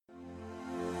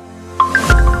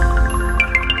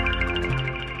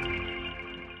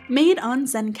Made on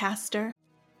Zencastr.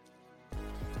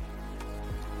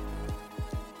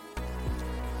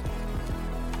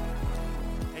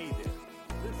 Hey there,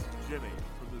 this is Jimmy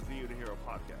from the Zero to Hero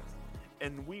podcast,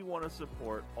 and we want to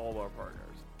support all our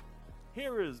partners.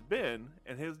 Here is Ben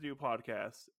and his new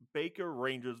podcast, Baker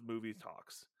Rangers Movie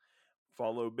Talks.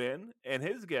 Follow Ben and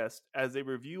his guest as they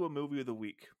review a movie of the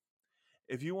week.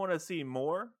 If you want to see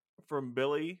more from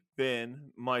Billy,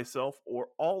 Ben, myself, or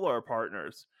all our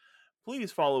partners,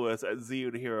 please follow us at Zero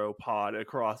to Hero Pod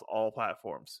across all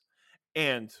platforms.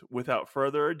 And without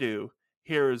further ado,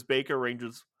 here is Baker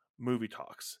Rangers Movie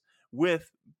Talks with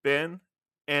Ben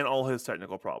and all his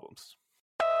technical problems.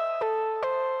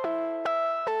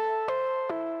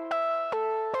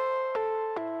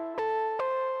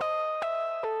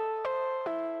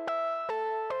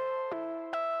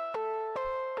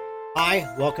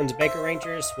 Hi, welcome to Baker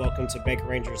Rangers. Welcome to Baker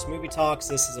Rangers Movie Talks.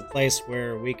 This is a place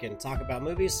where we can talk about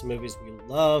movies we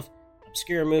love,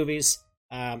 obscure movies,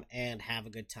 and have a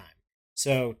good time.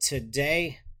 So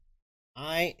today,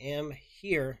 I am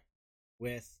here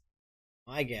with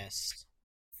my guest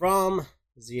from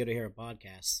the Zero to Hero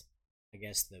podcast. I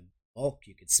guess the bulk,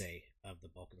 you could say, of the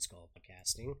Bulk and Skull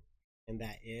podcasting, and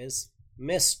that is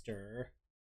Mr.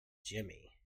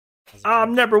 Jimmy.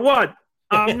 I'm number one.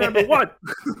 Number one.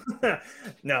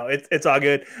 No, it's all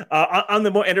good. I'm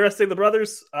the more interesting of the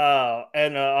brothers. Yeah,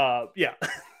 I'm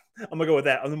gonna go with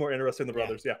that. I'm the more interesting of the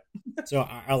brothers. Yeah. So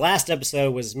our last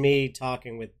episode was me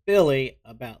talking with Billy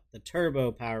about the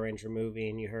Turbo Power Ranger movie,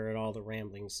 and you heard all the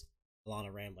ramblings, a lot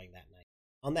of rambling that night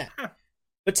on that.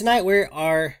 But tonight we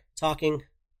are talking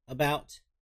about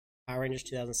Power Rangers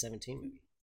 2017 movie.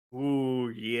 Ooh,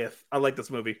 yes, I like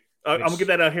this movie. I'm gonna get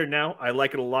that out here now. I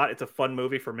like it a lot. It's a fun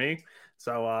movie for me.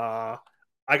 So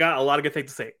I got a lot of good things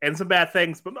to say, and some bad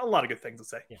things, but a lot of good things to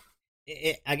say.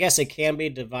 Yeah, I guess it can be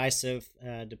divisive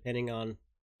depending on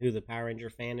who the Power Ranger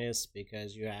fan is,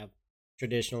 because you have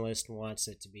traditionalist who wants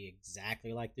it to be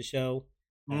exactly like the show,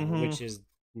 which is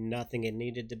nothing it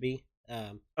needed to be.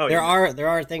 There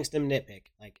are things to nitpick.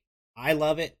 Like, I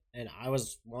love it, and I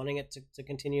was wanting it to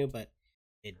continue, but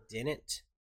it didn't.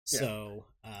 Yeah. So.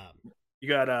 You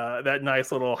got that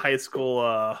nice little high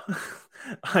school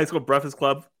Breakfast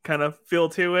Club kind of feel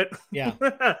to it. Yeah.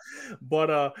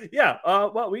 But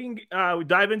well, we can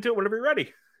dive into it whenever you're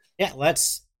ready. Yeah,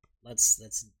 let's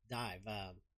dive.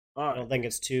 Right. I don't think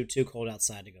it's too cold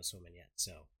outside to go swimming yet.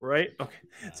 So right, okay.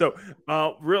 So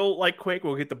real quick,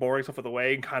 we'll get the boring stuff out of the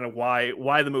way and kind of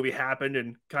why the movie happened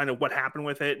and kind of what happened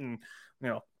with it, and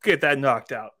get that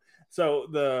knocked out. So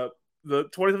the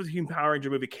 2017 Power Ranger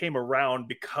movie came around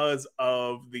because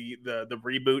of the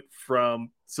reboot from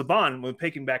Saban when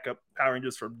picking back up Power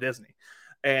Rangers from Disney,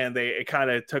 and it kind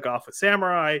of took off with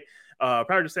Samurai, Power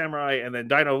Ranger Samurai, and then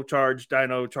Dino Charge,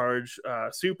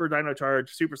 Super Dino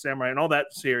Charge, Super Samurai, and all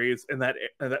that series in that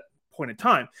point in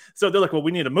time. So they're like, well,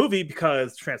 we need a movie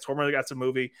because Transformers got some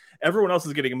movie, everyone else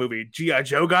is getting a movie, G.I.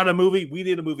 Joe got a movie, we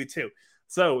need a movie too.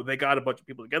 So they got a bunch of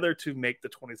people together to make the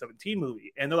 2017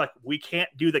 movie. And they're like, we can't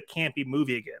do the campy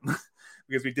movie again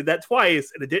because we did that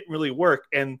twice and it didn't really work.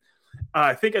 And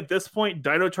I think at this point,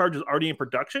 Dino Charge is already in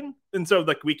production. And so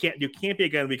we can't do campy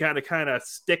again. We kind of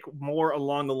stick more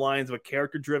along the lines of a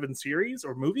character-driven series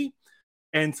or movie.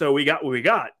 And so we got what we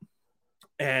got.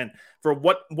 And for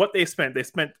what they spent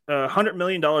 $100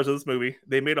 million of this movie.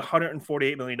 They made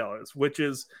 $148 million, which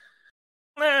is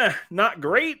not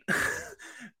great.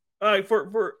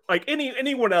 For like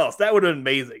anyone else, that would have been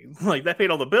amazing. Like, that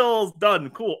paid all the bills, done,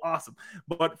 cool, awesome.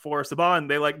 But for Saban,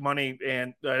 they like money,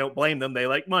 and I don't blame them. They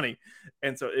like money,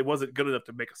 and so it wasn't good enough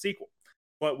to make a sequel.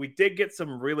 But we did get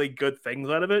some really good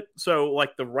things out of it. So,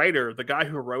 like, the writer, the guy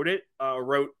who wrote it,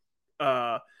 wrote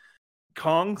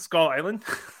Kong Skull Island.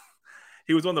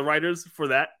 He was one of the writers for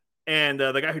that, and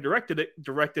the guy who directed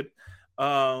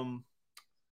what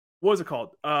was it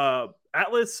called?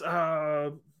 Atlas.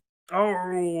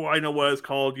 Oh, I know what it's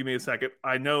called. Give me a second.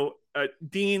 I know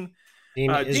Dean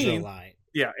Israelite.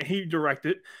 Yeah, he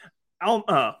directed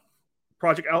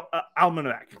Project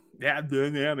Almanac. Yeah.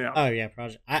 Oh yeah,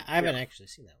 Project. I haven't actually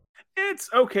seen that one. It's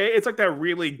okay. It's like that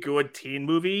really good teen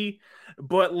movie,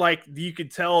 but like you could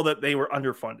tell that they were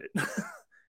underfunded.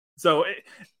 So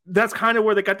that's kind of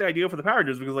where they got the idea for the Power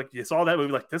Rangers, because like you saw that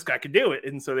movie, like, this guy could do it,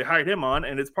 and so they hired him on,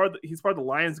 and he's part of the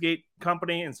Lionsgate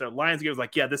company, and so Lionsgate was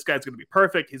like, yeah, this guy's going to be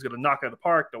perfect. He's going to knock it out of the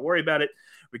park. Don't worry about it.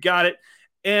 We got it.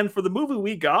 And for the movie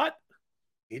we got,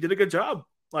 he did a good job.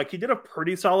 Like, he did a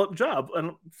pretty solid job,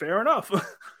 and fair enough.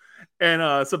 And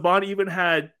Saban even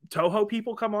had Toho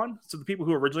people come on. So the people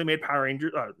who originally made Power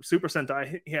Rangers, Super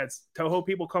Sentai, he had Toho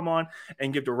people come on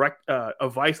and give direct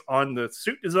advice on the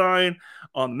suit design,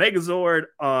 on the Megazord,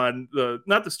 on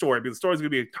not the story, because the story is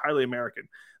going to be entirely American.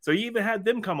 So he even had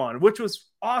them come on, which was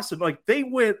awesome. Like, they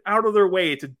went out of their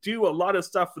way to do a lot of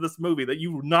stuff for this movie that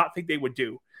you would not think they would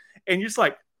do. And you're just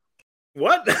like,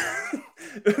 what?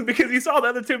 Because you saw the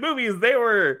other two movies, they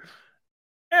were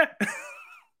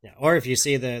yeah. Or if you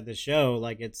see the show,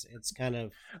 like it's kind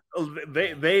of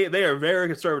they are very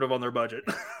conservative on their budget.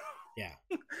 Yeah.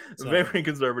 So. Very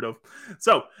conservative.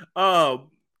 So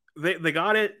they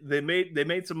got it. They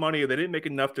made some money. They didn't make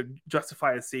enough to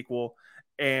justify a sequel,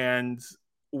 and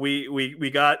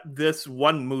we got this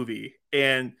one movie,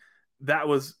 and that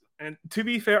was. And to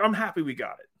be fair, I'm happy we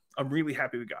got it. I'm really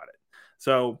happy we got it.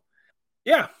 So,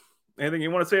 yeah. Anything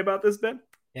you want to say about this, Ben?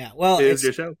 Yeah. Well, it's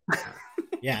your show.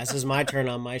 Yeah, this is my turn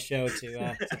on my show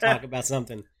to talk about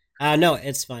something. No,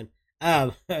 it's fine.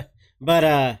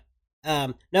 But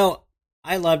no,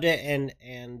 I loved it,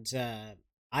 and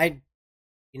I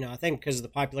think because of the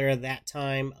popularity of that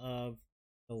time of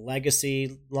the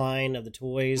Legacy line of the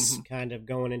toys, kind of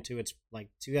going into its, like,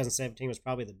 2017 was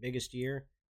probably the biggest year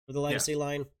for the Legacy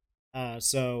line.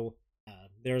 So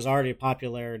there's already a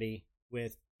popularity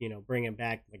with bringing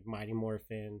back like Mighty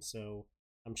Morphin. So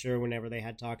I'm sure whenever they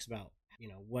had talks about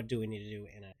what do we need to do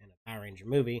in a Power Ranger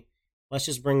movie, let's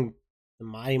just bring the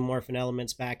Mighty Morphin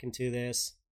elements back into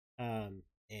this, and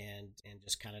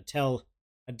just kind of tell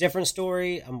a different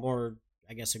story, a more,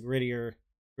 I guess, a grittier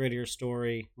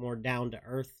story, more down to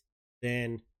earth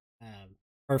than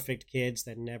perfect kids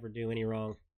that never do any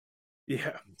wrong.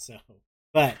 Yeah. So,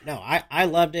 but no, I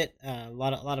loved it. A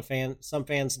lot of fans. Some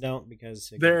fans don't,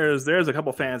 because again, there's a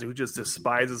couple fans who just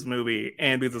despise this movie,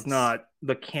 and because it's not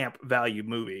the camp value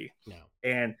movie. No.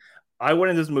 And I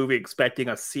went into this movie expecting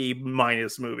a C-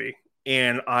 movie,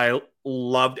 and I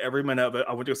loved every minute of it.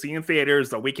 I went to see it in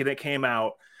theaters the weekend it came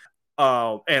out,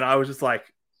 and I was just like,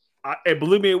 it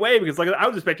blew me away, because like I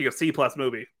was expecting a C+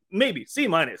 movie, maybe C-,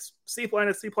 C+,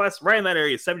 right in that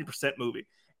area, 70% movie,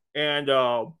 and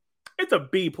it's a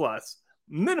B+,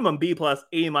 minimum B+,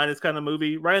 A- kind of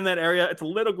movie, right in that area. It's a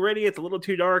little gritty, it's a little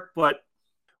too dark, but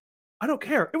I don't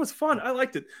care. It was fun. I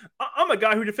liked it. I'm a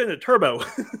guy who defended Turbo.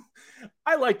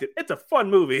 I liked it. It's a fun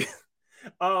movie.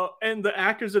 And the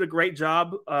actors did a great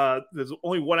job. There's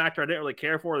only one actor I didn't really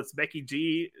care for. It's Becky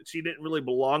G. She didn't really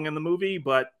belong in the movie,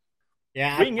 but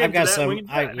yeah,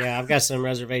 I've got some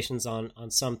reservations on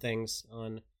some things.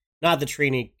 On not the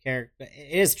Trini character.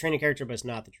 It is a Trini character, but it's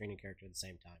not the Trini character at the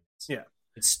same time.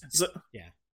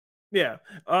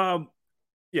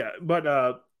 But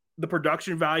the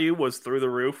production value was through the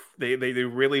roof. They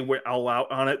really went all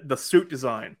out on it. The suit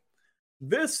design.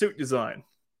 This suit design.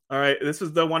 All right, this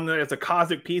is the one that has a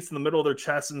cosmic piece in the middle of their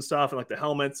chest and stuff, and like the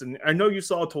helmets. And I know you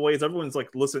saw toys. Everyone's like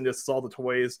listening to saw the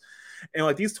toys, and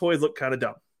like these toys look kind of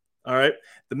dumb. All right,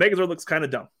 the Megazord looks kind of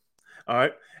dumb. All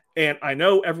right, and I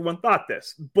know everyone thought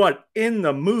this, but in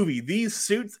the movie, these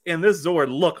suits and this Zord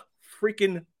look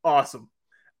freaking awesome.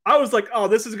 I was like, oh,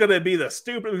 this is going to be the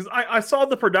stupid, because I saw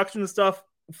the production stuff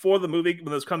for the movie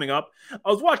when it was coming up. I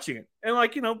was watching it, and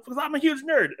like, because I'm a huge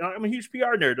nerd, I'm a huge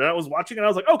PR nerd, and I was watching it, and I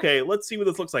was like, okay, let's see what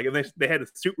this looks like. And they had a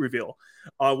suit reveal.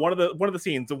 One of the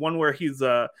scenes, the one where he's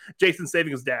Jason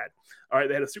saving his dad. All right,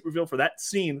 they had a suit reveal for that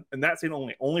scene, and that scene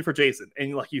only for Jason.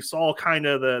 And like you saw kind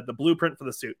of the blueprint for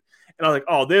the suit, and I was like,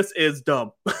 oh, this is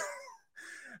dumb.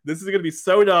 This is going to be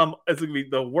so dumb. It's going to be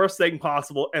the worst thing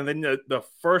possible. And then the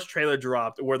first trailer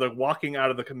dropped where they're walking out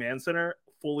of the command center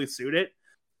fully suited.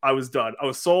 I was done. I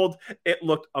was sold. It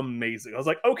looked amazing. I was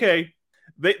like, okay,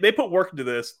 they put work into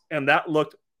this, and that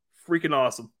looked freaking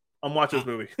awesome. I'm watching this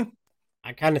movie.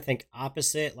 I kind of think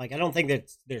opposite. Like, I don't think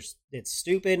that it's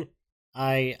stupid.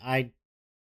 My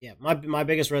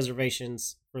biggest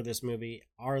reservations for this movie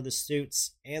are the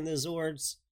suits and the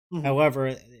Zords. Mm-hmm.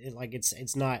 However,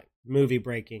 it's not movie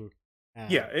breaking.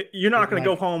 You're not going to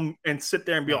go home and sit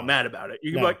there and be all mad about it.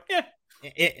 You can be like, yeah.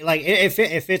 If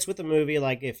it fits with the movie,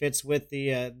 like if it's with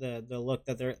the look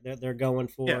that they're going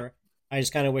for. Yeah. I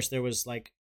just kind of wish there was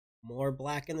like more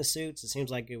black in the suits. It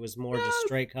seems like it was more just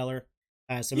straight color.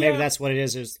 So maybe that's what it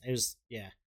is. It was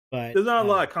but there's not a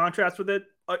lot of contrast with it.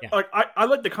 I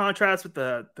like the contrast with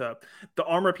the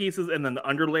armor pieces and then the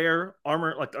underlayer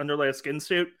armor, like the underlayer skin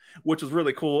suit, which was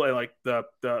really cool. And like the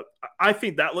I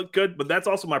think that looked good, but that's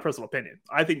also my personal opinion.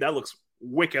 I think that looks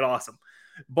wicked awesome.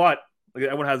 But like,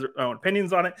 everyone has their own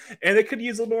opinions on it, and they could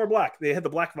use a little more black. They had the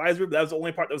black visor, but that was the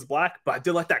only part that was black. But I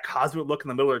did like that cosmic look in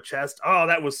the middle of her chest. Oh,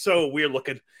 that was so weird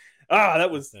looking.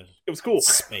 It was cool.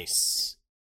 Space.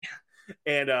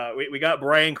 And we got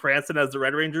Bryan Cranston as the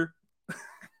Red Ranger.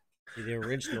 The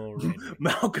original Red Ranger.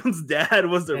 Malcolm's dad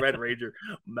was the Red Ranger.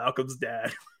 Malcolm's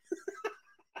dad.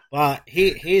 Well,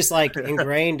 he's like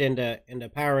ingrained into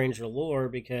Power Ranger lore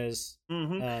because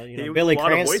Billy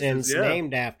Cranston's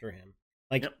named after him.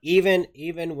 Like even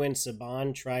when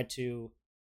Saban tried to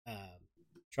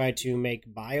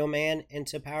make Bioman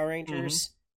into Power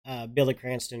Rangers, Billy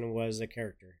Cranston was a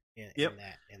character in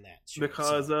that show.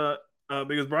 Because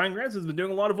Bryan Cranston's been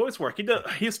doing a lot of voice work.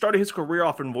 He started his career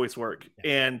off in voice work,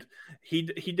 and he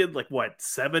did like what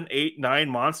 7, 8, 9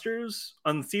 monsters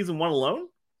on season 1 alone.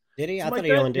 Did he? I thought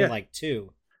he only did like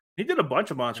 2. He did a bunch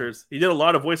of monsters. He did a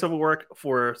lot of voiceover work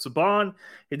for Saban.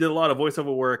 He did a lot of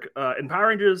voiceover work in Power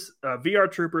Rangers, VR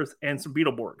Troopers, and some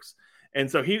Beetleborgs. And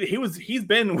so he's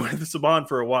been with Saban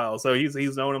for a while. So he's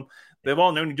known him. They've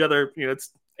all known each other. You know,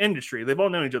 it's industry. They've all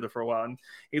known each other for a while. And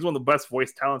he's one of the best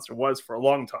voice talents there was for a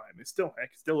long time. He still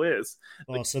is.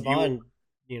 Well, like, Saban,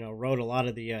 wrote a lot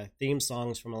of the theme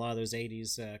songs from a lot of those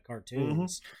 80s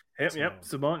cartoons. Yep.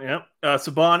 Saban.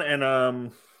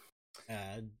 Saban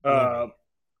and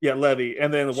Levy.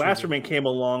 And then Wasserman came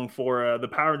along for the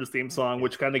Power Rangers theme song,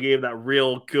 which kind of gave that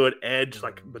real good edge,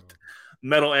 like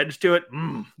metal edge to it.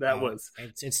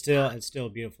 It's still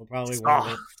beautiful. Probably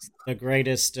one of the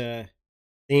greatest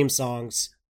theme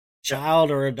songs, child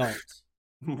or adult.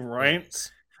 Right.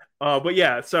 But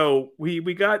yeah, so we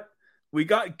got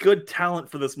good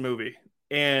talent for this movie.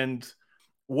 And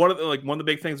one of the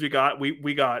big things we got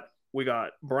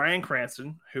Bryan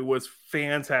Cranston, who was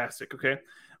fantastic. Okay.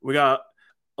 We got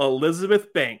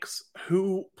Elizabeth Banks,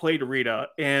 who played Rita,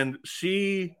 and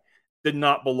she did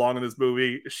not belong in this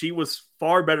movie. She was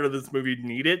far better than this movie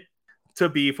needed to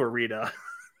be for Rita.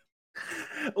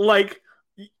 Like,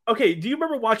 okay, do you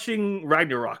remember watching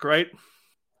Ragnarok, right?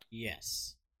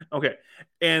 Yes. Okay.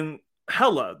 And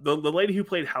Hela, the lady who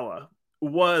played Hela,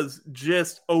 was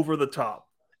just over the top.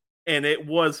 And it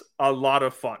was a lot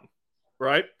of fun,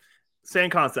 right? Same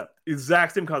concept.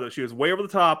 Exact same concept. She was way over the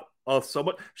top. So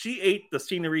much. She ate the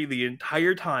scenery the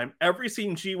entire time. Every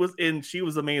scene she was in, she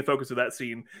was the main focus of that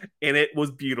scene. And it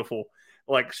was beautiful.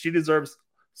 Like, she deserves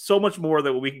so much more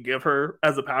than what we can give her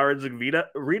as a Power Ranger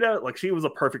Rita. Like, she was a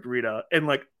perfect Rita. And,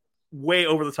 like, way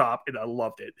over the top. And I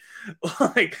loved it.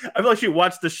 Like, I feel like she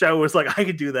watched the show and was like, I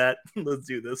could do that. Let's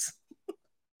do this.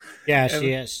 Yeah,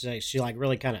 she like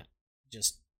really kind of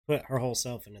just put her whole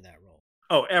self into that role.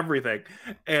 Oh, everything.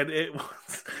 And it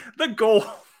was the gold.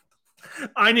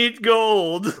 I need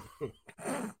gold. It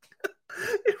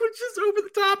was just over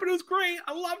the top and it was great.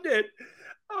 I loved it.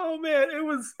 Oh man, it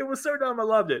was so dumb. I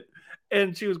loved it.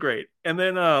 And she was great. And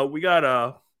then we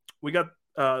got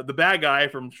the bad guy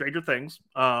from Stranger Things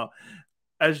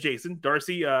as Jason,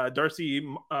 Darcy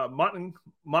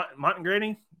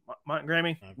Montgomery,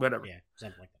 whatever. Yeah,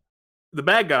 something like that. The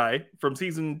bad guy from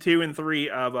season 2 and 3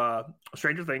 of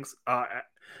Stranger Things,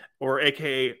 or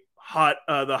AKA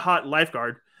the hot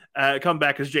lifeguard, come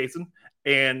back as Jason,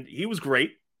 and he was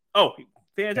great. Oh,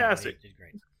 fantastic! Yeah, he did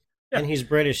great. Yeah. And he's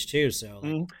British too, so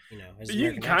like,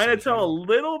 you can kind of tell a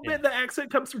little bit. The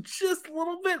accent comes through just a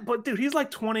little bit, but dude, he's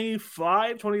like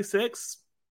 25, 26.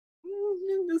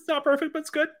 It's not perfect, but it's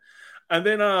good. And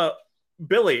then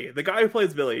Billy, the guy who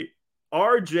plays Billy,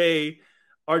 RJ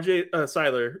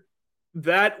Seiler.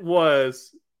 That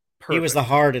was perfect. He was the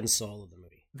heart and soul of the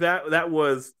movie. That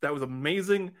was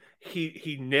amazing.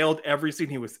 He nailed every scene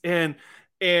he was in.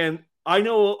 And I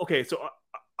know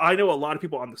a lot of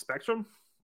people on the spectrum.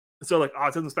 So like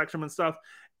autism spectrum and stuff.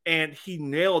 And he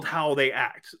nailed how they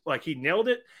act. Like, he nailed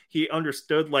it. He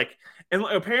understood, like, and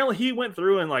apparently he went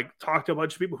through and like talked to a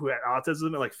bunch of people who had autism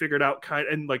and like figured out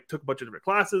and like took a bunch of different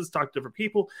classes, talked to different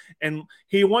people, and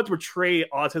he wanted to portray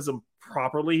autism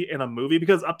properly in a movie,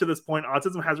 because up to this point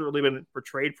autism hasn't really been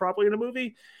portrayed properly in a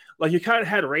movie. Like, you kind of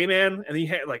had Rayman, and you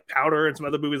had like Powder and some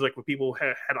other movies like where people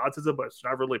had autism, but it's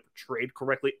not really portrayed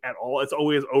correctly at all. It's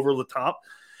always over the top.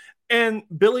 And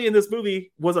Billy in this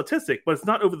movie was autistic, but it's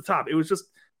not over the top. It was just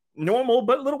normal,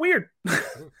 but a little weird.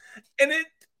 And it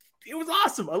was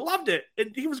awesome. I loved it.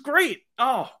 And he was great.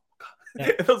 Oh,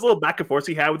 yeah. Those little back and forth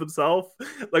he had with himself,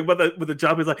 like with the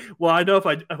job, he's like, well, I know if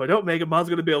I don't make it, Mom's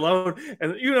gonna be alone,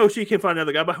 and she can't find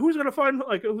another guy, but who's gonna find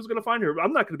her?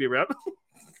 I'm not gonna be around.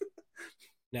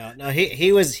 No,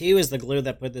 he was the glue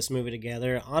that put this movie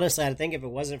together. Honestly, I think if it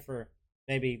wasn't for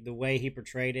maybe the way he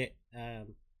portrayed it,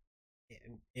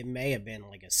 it may have been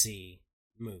like a C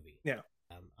movie. Yeah.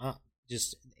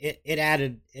 Just it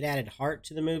added heart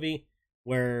to the movie,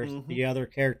 where the other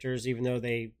characters, even though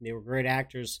they were great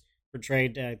actors,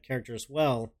 portrayed characters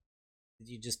well,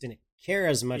 you just didn't care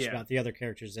as much about the other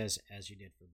characters as you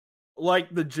did for me.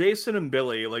 like the Jason and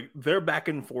Billy, like they're back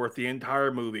and forth the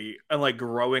entire movie and like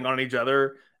growing on each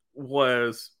other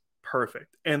was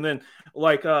perfect. And then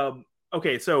like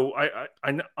okay, so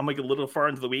I'm like a little far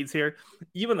into the weeds here.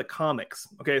 Even the comics.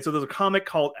 Okay, so there's a comic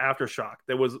called Aftershock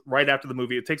that was right after the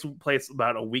movie. It takes place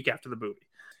about a week after the movie.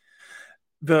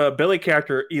 The Billy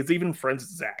character is even friends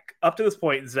with Zach. Up to this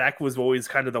point, Zach was always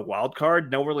kind of the wild card.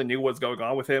 No one really knew what's going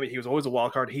on with him. He was always a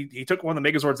wild card. He took one of the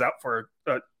Megazords out for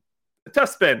a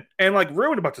test spin and like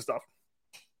ruined a bunch of stuff.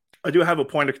 I do have a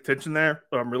point of contention there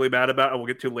that I'm really bad about. I will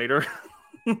get to later.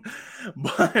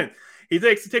 But he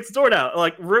takes the sword out,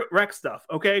 like wreck stuff.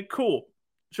 Okay, cool,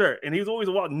 sure. And he's always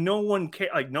a wild. No one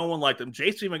no one liked him.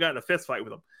 Jason even got in a fist fight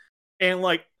with him, and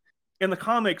like. In the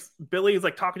comics, Billy is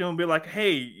like talking to him and be like,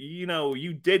 hey, you know,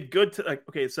 you did good to like,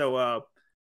 okay, so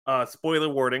spoiler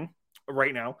warning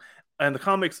right now. In the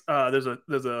comics, there's a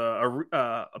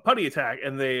putty attack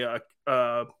and they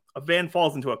a van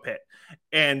falls into a pit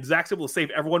and Zach's able to save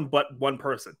everyone but one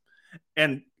person.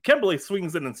 And Kimberly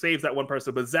swings in and saves that one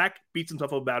person, but Zach beats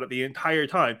himself up about it the entire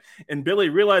time. And Billy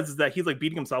realizes that he's like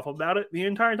beating himself up about it the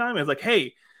entire time. And it's like,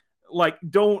 hey, like,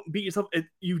 don't beat yourself.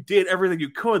 You did everything you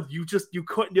could. You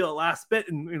couldn't do the last bit,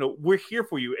 and you know we're here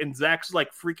for you. And Zach's like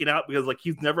freaking out because like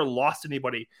he's never lost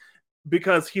anybody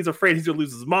because he's afraid he's gonna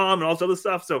lose his mom and all this other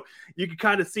stuff. So you can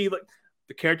kind of see like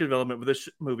the character development with this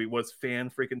movie was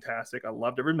fan-freaking-tastic. I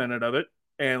loved every minute of it,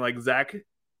 and like Zach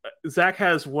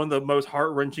has one of the most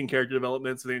heart-wrenching character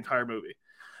developments of the entire movie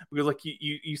because like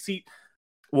you see.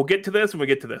 We'll get to this when we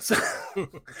get to this.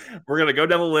 We're gonna go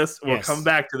down the list. We'll come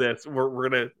back to this. We're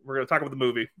gonna talk about the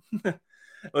movie.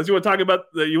 Unless you want to talk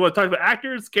about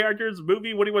actors, characters,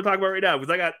 movie. What do you want to talk about right now?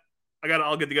 Because I got it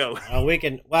all good to go. We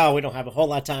can. Well, we don't have a whole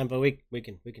lot of time, but we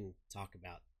can talk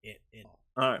about it.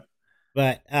 All right.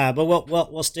 But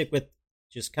we'll stick with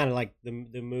just kind of like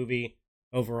the movie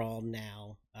overall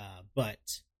now.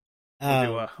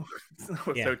 We'll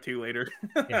do so two later.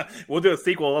 Yeah. We'll do a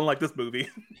sequel, unlike this movie.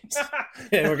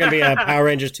 We're gonna be Power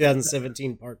Rangers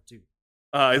 2017 Part 2.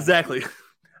 Exactly.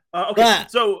 Okay,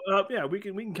 so we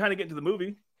can kind of get into the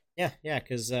movie. Yeah,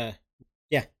 because or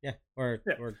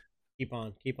keep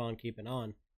on keeping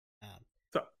on.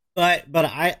 But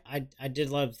I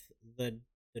did love the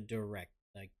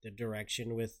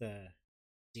direction with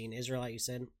Dean Israel, like you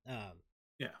said.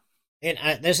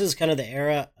 And this is kind of the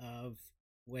era of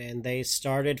when they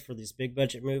started for these big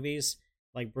budget movies,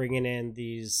 like bringing in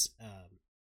these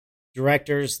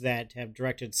directors that have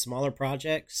directed smaller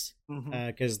projects.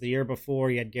 Because the year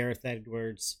before, you had Gareth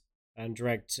Edwards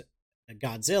direct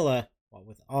Godzilla,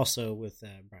 with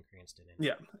Bryan Cranston.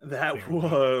 Yeah, that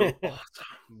was awesome.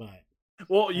 But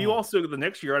you also the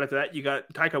next year right after that, you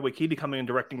got Taika Waititi coming and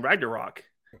directing Ragnarok.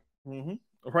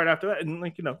 Right after that, and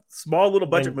like small little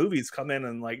budget movies come in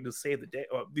and like just save the day.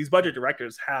 These budget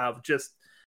directors have just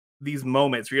these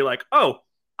moments where you're like, oh,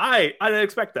 I didn't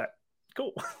expect that.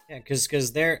 Cool. Yeah,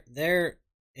 because they're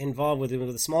involved with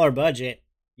a smaller budget.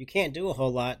 You can't do a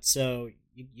whole lot, so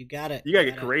you gotta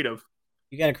get creative.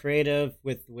 You gotta creative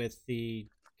with the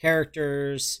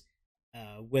characters,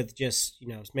 with just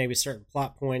maybe certain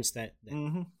plot points that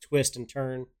twist and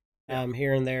turn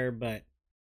here and there, but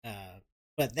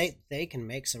they can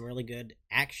make some really good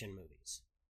action movies.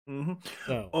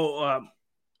 So,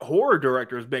 horror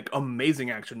directors make amazing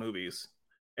action movies,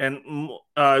 and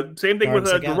same thing with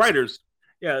the writers.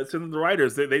 Yeah, so the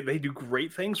writers they do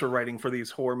great things for writing for these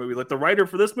horror movies. Like the writer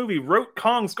for this movie wrote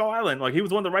Kong Skull Island. Like he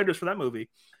was one of the writers for that movie,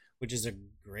 which is a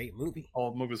great movie. Oh,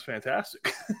 the movie was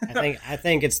fantastic. I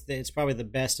think it's probably the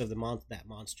best of that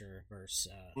monster verse.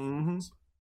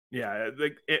 Yeah,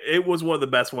 it was one of the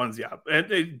best ones. Yeah,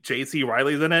 and J.C.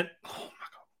 Riley's in it. Oh my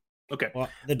god. Okay. Well,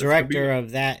 the director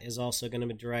of that is also going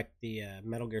to direct the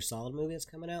Metal Gear Solid movie that's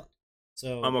coming out.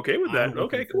 So I'm okay with that. I'm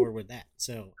looking forward with that.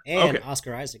 So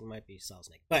Oscar Isaac might be Solid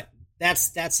Snake, but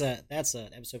that's an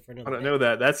episode for another. I don't know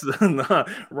that. That's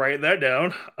write that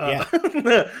down.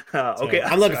 Okay,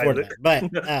 I'm looking forward to that.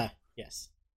 But yes.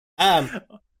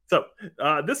 So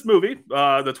this movie,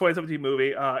 the 2017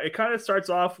 movie, it kind of starts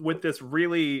off with this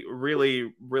really,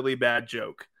 really, really bad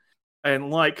joke, and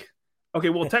like, okay,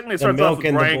 well, technically it starts off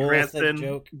with Bryan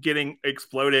Cranston getting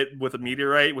exploded with a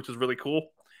meteorite, which is really cool.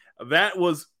 That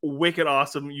was wicked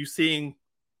awesome. You seeing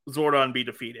Zordon be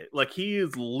defeated, like he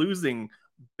is losing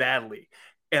badly,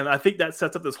 and I think that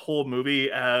sets up this whole movie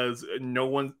as no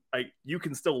one you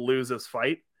can still lose this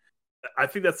fight. I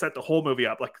think that set the whole movie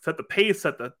up, like set the pace,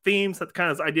 set the theme, set the kind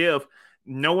of this idea of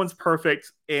no one's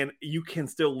perfect and you can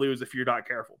still lose if you're not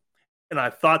careful. And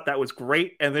I thought that was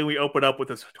great. And then we open up with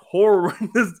this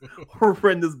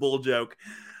horrendous bull joke.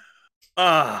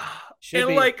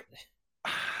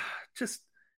 Just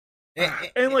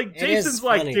And like Jason's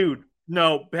like, funny. dude,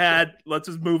 no, bad. Let's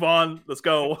just move on. Let's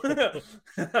go.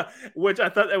 Which I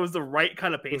thought that was the right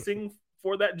kind of pacing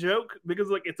for that joke because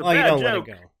like it's a you bad don't joke.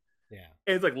 let it go. Yeah.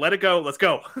 And it's like, let it go, let's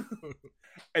go.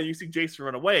 And you see Jason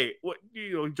run away.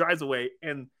 He drives away.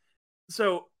 And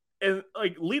so, and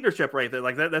like leadership right there,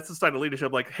 like that's the sign of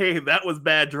leadership. Like, hey, that was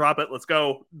bad. Drop it. Let's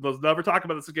go. Let's never talk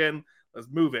about this again. Let's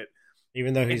move it.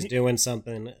 Even though he's doing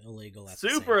something illegal.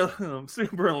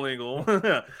 Super illegal.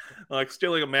 Like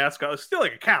stealing a mascot,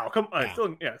 stealing a cow. Come on,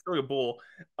 stealing a bull.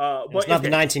 But it's not the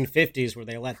 1950s where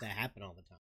they let that happen all the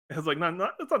time. It's like it's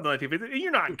not the 1950s.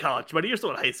 You're not in college, buddy. You're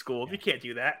still in high school. You can't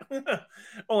do that.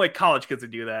 Only college kids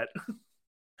can do that.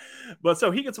 But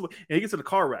so he gets in a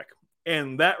car wreck,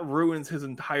 and that ruins his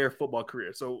entire football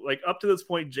career. So like up to this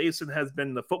point, Jason has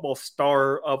been the football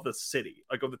star of the city,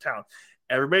 like of the town.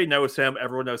 Everybody knows him.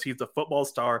 Everyone knows he's the football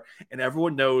star, and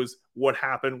everyone knows what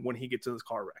happened when he gets in this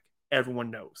car wreck.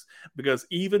 Everyone knows because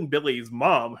even Billy's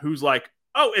mom, who's like,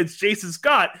 "Oh, it's Jason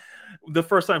Scott," the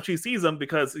first time she sees him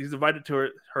because he's invited to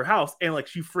her house, and like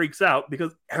she freaks out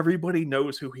because everybody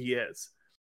knows who he is.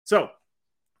 So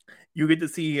you get to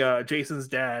see Jason's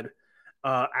dad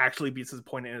actually be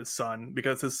disappointed in his son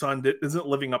because his son isn't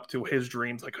living up to his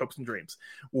dreams, like hopes and dreams,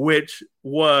 which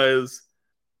was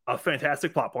a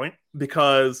fantastic plot point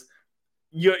because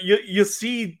you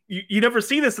see you never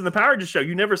see this in the Power Rangers show.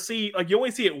 You never see you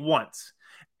only see it once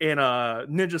in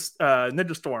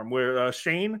Ninja Storm where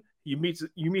Shane you meet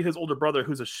his older brother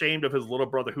who's ashamed of his little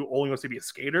brother who only wants to be a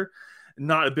skater,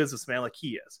 not a businessman like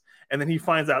he is. And then he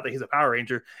finds out that he's a Power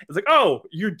Ranger. It's like, oh,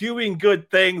 you're doing good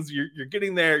things. You're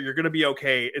getting there. You're gonna be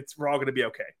okay. We're all gonna be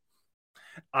okay.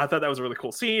 I thought that was a really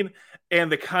cool scene,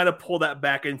 and they kind of pull that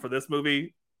back in for this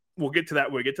movie. We'll get to that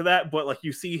when we get to that, but like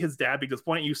you see his dad be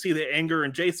disappointed. You see the anger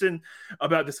in Jason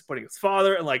about disappointing his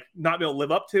father and like not being able to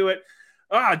live up to it.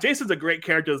 Jason's a great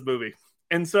character in this movie.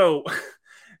 And so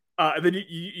then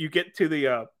you get to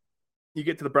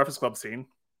the Breakfast Club scene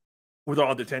with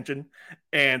all detention,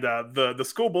 and the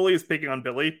school bully is picking on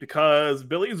Billy because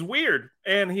Billy's weird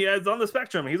and he is on the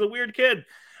spectrum. He's a weird kid,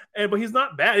 but he's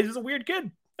not bad. He's just a weird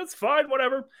kid. That's fine,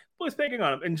 whatever. Bully's picking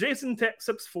on him, and Jason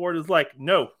steps forward and is like,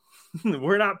 no.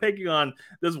 We're not picking on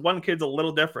this one kid's a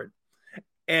little different.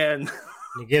 And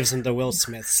he gives him the Will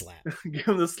Smith slap. Give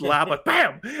him the slap, like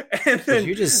bam. And then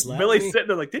you just slap Billy's me? sitting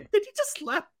there like, did you just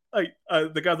slap? Like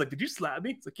the guy's like, did you slap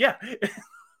me? It's like, yeah.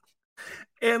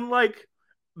 And like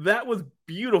that was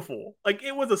beautiful. Like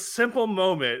it was a simple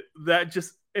moment that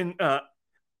just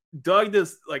dug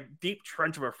this like deep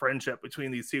trench of a friendship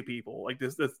between these two people, like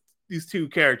these two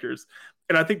characters.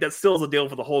 And I think that still is a deal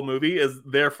for the whole movie is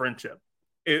their friendship.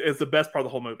 It's the best part of the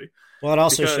whole movie. Well, it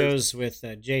also shows with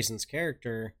Jason's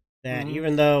character that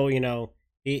even though,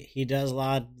 he does a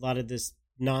lot of this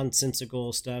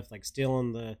nonsensical stuff, like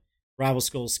stealing the rival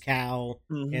school's cow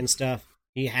and stuff,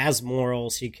 he has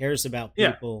morals. He cares about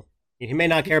people. Yeah. He may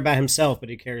not care about himself, but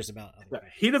he cares about other people.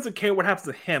 He doesn't care what happens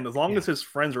to him as long as his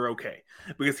friends are okay.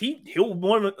 Because he'll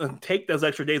want to take those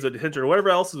extra days of detention or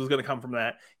whatever else was going to come from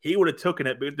that. He would have taken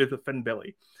it to defend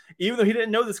Billy. Even though he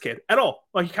didn't know this kid at all.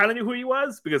 Like, he kind of knew who he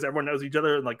was because everyone knows each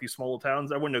other in, like, these small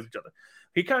towns. Everyone knows each other.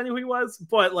 He kind of knew who he was,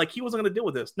 but, like, he wasn't going to deal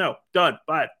with this. No, done,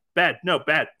 bad, no,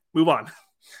 bad, move on.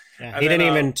 Yeah, he didn't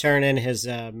even turn in his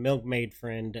milkmaid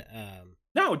friend.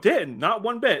 No, didn't. Not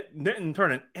one bit. Didn't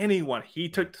turn in anyone. He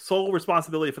took sole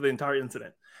responsibility for the entire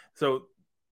incident. So,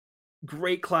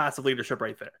 great class of leadership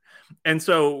right there. And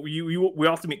so, we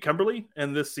also meet Kimberly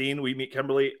in this scene. We meet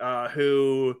Kimberly,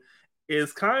 who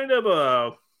is kind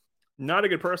of not a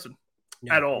good person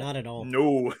at all. Not at all.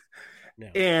 No.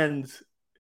 And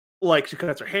like she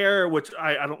cuts her hair, which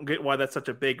I don't get why that's such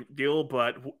a big deal,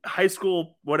 but high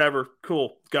school, whatever,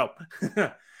 cool, go.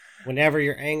 Whenever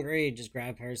you're angry, you just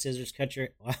grab a pair of scissors, cut your...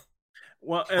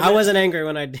 Well, I wasn't angry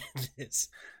when I did this.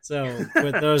 So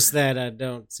with those that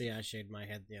don't see, I shaved my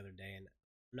head the other day, and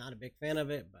I'm not a big fan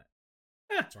of it, but...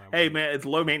 Hey man, it's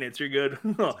low maintenance. You're good.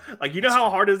 Like, you know how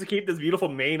hard it is to keep this beautiful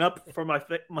mane up for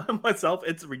myself?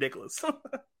 It's ridiculous.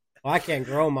 Well, I can't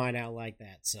grow mine out like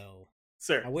that, so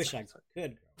sir, I wish I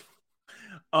could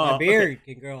grow. My beard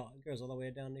goes all the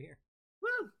way down to here.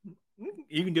 Well,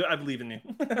 you can do it. I believe in you.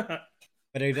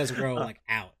 But it doesn't grow like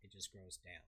out; it just grows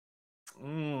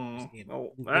down.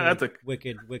 That's a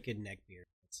wicked neck beard.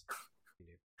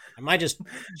 I might just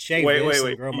shave this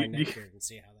and grow my neck beard and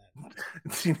see how that.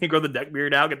 See me grow the neck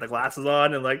beard out, get the glasses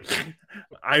on, and like,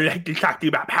 I like to talk to you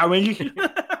about Power Rangers.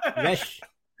 Yes.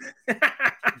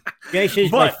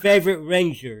 Jason's my favorite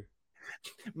Ranger.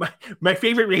 My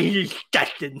favorite Ranger is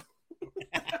Justin.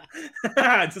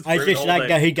 I just like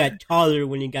how he got taller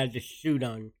when he got the suit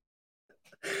on.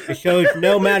 It shows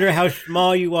no matter how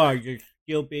small you are, you're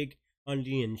still big on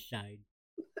the inside.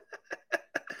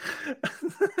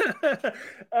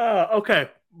 Okay,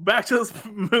 back to this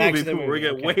movie. We're movie,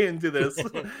 getting way into this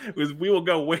because we will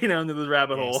go way down into this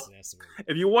rabbit hole. Yes.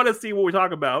 If you want to see what we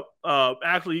talk about,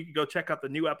 actually, you can go check out the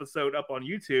new episode up on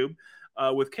YouTube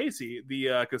with Casey,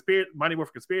 the Mighty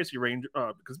Morphin Conspiracy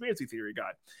Conspiracy Theory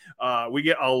guy. We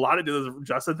get a lot into this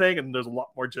Justin thing, and there's a lot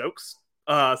more jokes.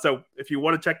 So if you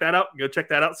want to check that out, go check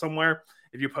that out somewhere.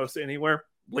 If you post it anywhere,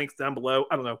 links down below.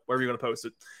 I don't know, wherever you're going to post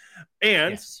it.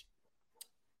 And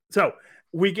so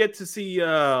we get to see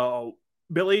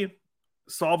Billy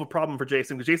solve a problem for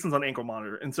Jason, because Jason's on ankle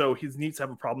monitor, and so he needs to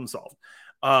have a problem solved.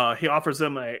 He offers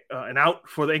him an out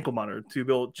for the ankle monitor to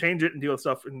be able to change it and deal with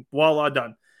stuff, and voila,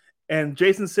 done. And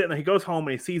Jason's sitting there, he goes home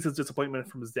and he sees his disappointment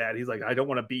from his dad. He's like, I don't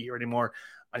want to be here anymore.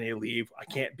 I need to leave. I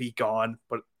can't be gone.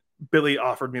 But Billy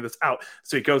offered me this out.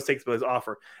 So he goes, takes Billy's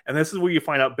offer. And this is where you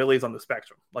find out Billy's on the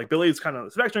spectrum. Like, Billy's kind of on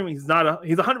the spectrum. He's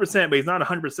 100%, but he's not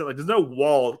 100%. Like, there's no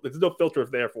wall. There's no filter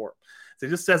there for him. So he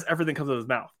just says everything comes out of his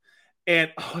mouth. And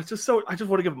it's just so, I just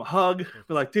want to give him a hug.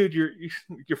 Be like, dude,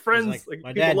 you're friends. Like,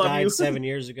 my dad died 7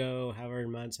 years ago, however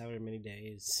many months, however many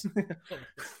days.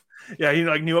 Yeah, he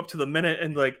like knew up to the minute,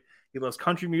 and like he loves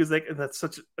country music, and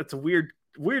it's a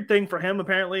weird thing for him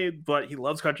apparently, but he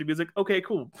loves country music. Okay,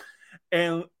 cool.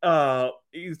 And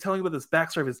he's telling about this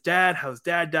backstory of his dad, how his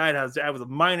dad died, how his dad was a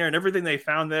miner, and everything they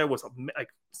found there was like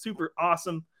super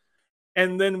awesome.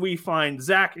 And then we find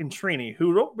Zach and Trini,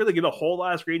 who don't really get a whole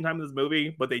lot of screen time in this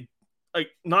movie, but they like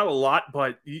not a lot,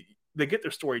 but they get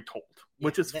their story told,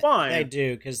 which is fine. They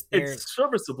do, because it's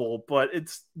serviceable, but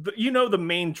it's the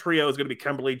main trio is going to be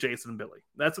Kimberly, Jason, and Billy.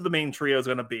 That's what the main trio is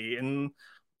going to be, and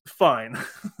fine,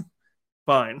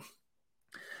 fine.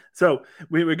 So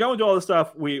we go into all this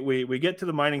stuff. We get to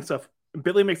the mining stuff.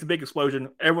 Billy makes a big explosion.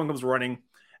 Everyone comes running,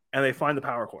 and they find the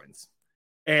power coins.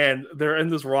 And they're in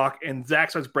this rock, and Zach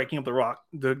starts breaking up the rock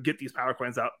to get these power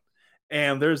coins out.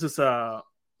 And there's this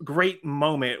great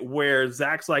moment where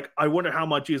Zach's like, I wonder how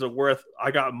much these are worth. I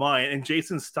got mine. And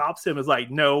Jason stops him, is like,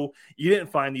 no, you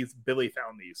didn't find these. Billy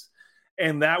found these.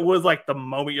 And that was like the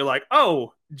moment you're like,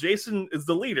 oh, Jason is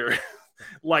the leader.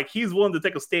 Like, he's willing to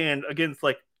take a stand against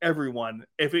like everyone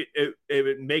if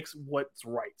it makes what's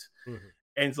right. Mm-hmm.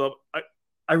 And so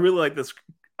I really like this.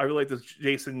 I really like this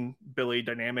Jason Billy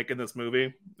dynamic in this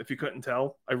movie. If you couldn't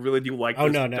tell, I really do like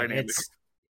this dynamic.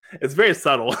 It's very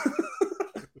subtle.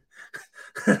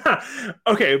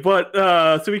 Okay, but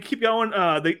so we keep going.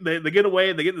 They get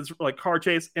away. They get this like car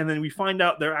chase, and then we find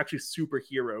out they're actually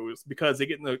superheroes because they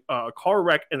get in a car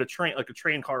wreck and a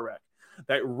train car wreck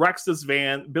that wrecks this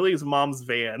van, Billy's mom's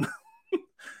van.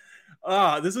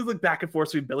 This is like back and forth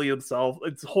between Billy himself.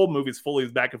 This whole movie's fully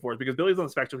back and forth because Billy's on the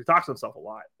spectrum. He talks to himself a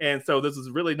lot, and so this is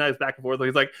really nice back and forth. Like,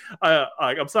 he's like,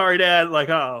 "I'm sorry, Dad." Like,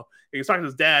 he's talking to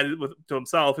his dad to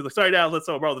himself. He's like, "Sorry, Dad. Let's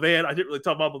borrow the van. I didn't really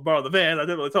tell Mom to borrow the van. I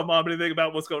didn't really tell Mom anything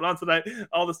about what's going on tonight."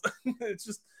 All this, it's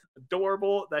just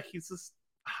adorable that he's just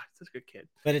such a good kid.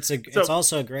 But it's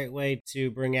also a great way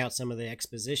to bring out some of the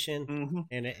exposition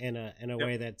in a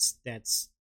way that's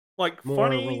like more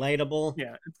funny, relatable.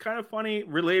 Yeah, it's kind of funny,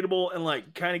 relatable, and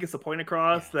like kind of gets the point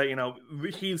across that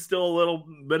he's still a little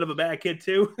bit of a bad kid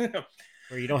too.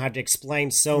 Where you don't have to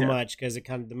explain so much because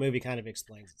the movie kind of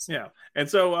explains itself. Yeah, and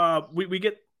so we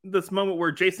get this moment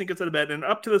where Jason gets out of bed, and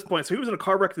up to this point, so he was in a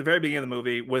car wreck at the very beginning of the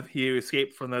movie with he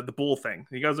escaped from the bull thing.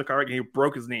 He goes to a car wreck and he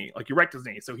broke his knee, like he wrecked his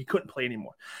knee, so he couldn't play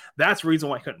anymore. That's the reason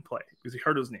why he couldn't play, because he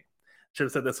hurt his knee. Should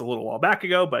have said this a little while back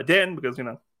ago, but I didn't, because I'm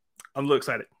a little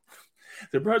excited.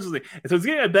 So he's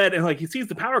getting out of bed, and like he sees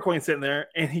the power coin sitting there,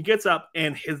 and he gets up,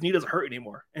 and his knee doesn't hurt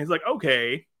anymore. And he's like,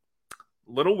 okay,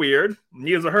 a little weird.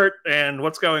 Knee doesn't hurt, and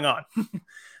what's going on?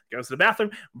 Goes to the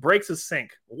bathroom, breaks his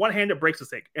sink. One-handed breaks the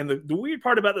sink. And the weird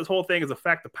part about this whole thing is the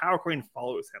fact the power coin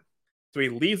follows him. So he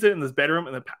leaves it in his bedroom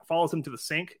and then follows him to the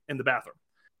sink in the bathroom.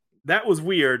 That was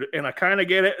weird, and I kind of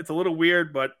get it. It's a little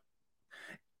weird, but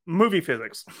movie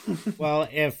physics. Well,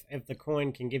 if the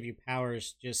coin can give you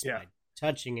powers just by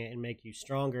touching it and make you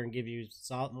stronger and give you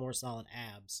more solid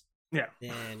abs,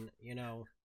 then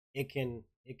it can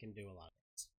do a lot of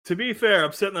things. To be fair,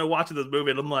 I'm sitting there watching this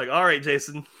movie and I'm like, all right,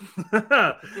 Jason,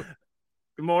 good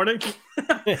morning.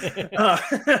 And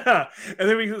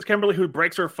then we get Kimberly, who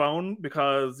breaks her phone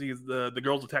because the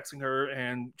girls are texting her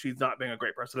and she's not being a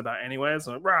great person about it anyway,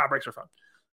 so breaks her phone.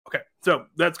 Okay, so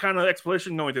that's kind of the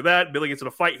explanation going through that. Billy gets in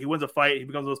a fight. He wins a fight. He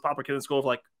becomes the most popular kid in school for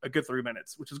like a good 3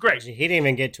 minutes, which is great. Actually, he didn't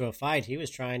even get to a fight. He was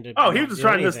trying to. Oh, he was just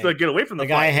trying just to get away from the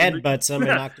guy. fight. Headbutts him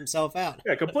and knocked himself out.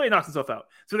 Yeah, completely knocks himself out.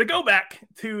 So they go back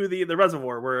to the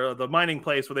reservoir, where the mining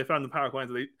place where they found the power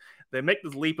plants. They make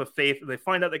this leap of faith, and they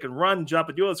find out they can run, jump,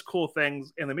 and do all those cool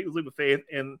things. And they make this leap of faith,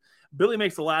 and Billy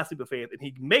makes the last leap of faith, and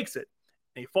he makes it,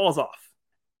 and he falls off.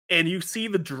 And you see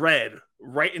the dread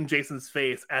right in Jason's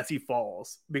face as he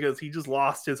falls, because he just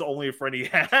lost his only friend he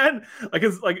had.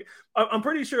 I'm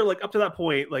pretty sure, like, up to that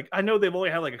point, like, I know they've only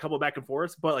had like a couple of back and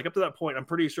forths, but like up to that point, I'm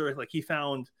pretty sure like he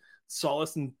found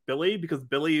solace in Billy, because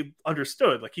Billy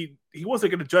understood, like, he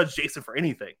wasn't going to judge Jason for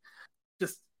anything,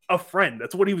 just a friend.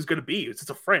 That's what he was going to be. It's just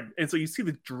a friend. And so you see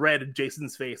the dread in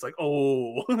Jason's face, like,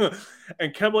 oh.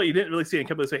 And Kimberly, you didn't really see it in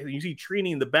Kimberly's face. And you see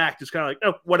Trini in the back just kind of like,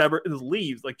 oh, whatever, and just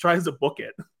leaves, like, tries to book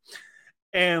it.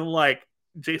 And like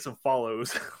Jason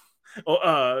follows.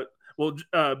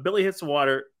 Billy hits the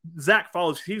water. Zach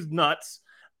follows. He's nuts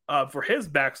for his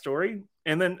backstory.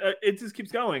 And then it just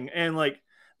keeps going. And like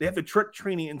they have to trick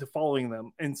Trini into following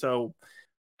them. And so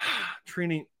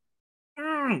Trini,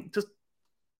 just,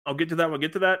 I'll get to that. We'll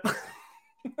get to that.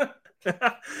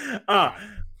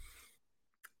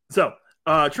 So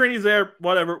Trini's there,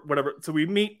 whatever. So we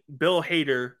meet Bill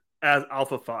Hader as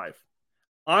Alpha 5.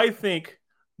 I think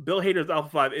Bill Hader's Alpha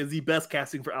 5 is the best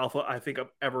casting for Alpha I think I'm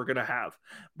ever going to have,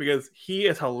 because he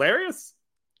is hilarious.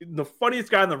 The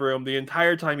funniest guy in the room the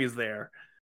entire time he's there.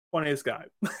 Funniest guy.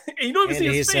 And you don't even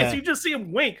see his face. You just see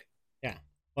him wink. Yeah.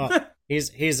 Well,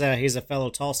 he's a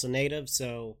fellow Tulsa native,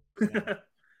 so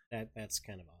that's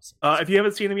kind of awesome. If you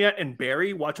haven't seen him yet in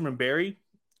Barry, watch him in Barry.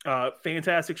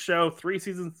 Fantastic show. 3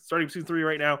 seasons, starting season 3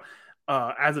 right now.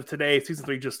 As of today, season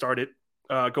 3 just started.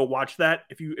 Go watch that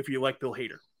if you like Bill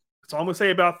Hader. That's all I'm going to say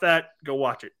about that. Go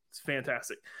watch it. It's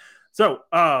fantastic. So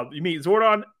you meet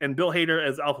Zordon and Bill Hader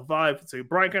as Alpha 5. So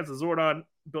Bryan Cranston as Zordon,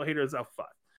 Bill Hader as Alpha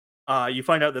 5. You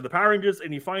find out that the Power Rangers,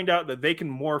 and you find out that they can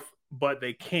morph, but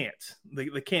they can't.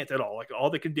 They can't at all. Like, all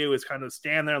they can do is kind of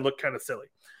stand there and look kind of silly.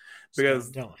 Because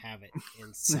so don't have it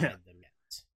inside them yet.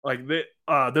 Like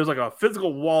there's like a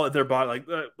physical wall at their body,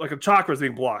 like a chakra is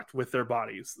being blocked with their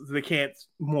bodies. They can't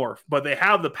morph, but they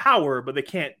have the power, but they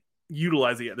can't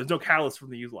utilize it yet. There's no catalyst for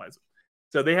them to utilize it.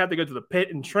 So they have to go to the pit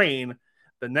and train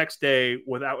the next day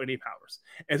without any powers.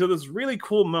 And so this really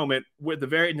cool moment with the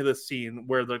very end of the scene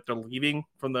where they're leaving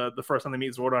from the first time they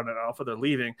meet Zordon and Alpha, they're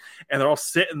leaving, and they're all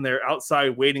sitting there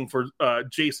outside waiting for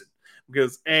Jason,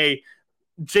 because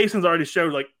Jason's already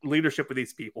showed like leadership with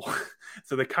these people.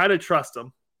 So they kind of trust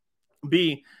him.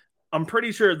 B, I'm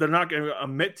pretty sure they're not going to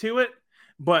admit to it,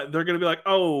 but they're going to be like,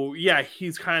 oh yeah,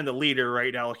 he's kind of the leader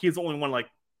right now. Like, he's the only one like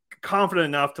confident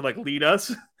enough to like lead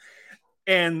us.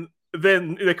 And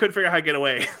then they couldn't figure out how to get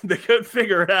away. They couldn't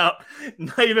figure it out.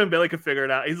 Not even Billy could figure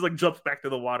it out. He's like jumps back to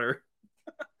the water.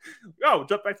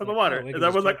 Jump back to the water. And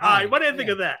everyone's like, why didn't think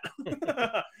of that?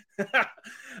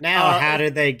 Now, how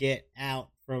did they get out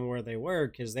from where they were?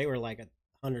 Because they were like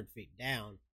 100 feet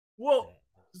down. Well,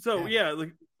 so yeah,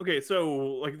 like, okay, so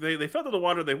like they fell to the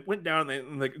water, they went down,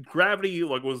 and like gravity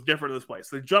like was different in this place.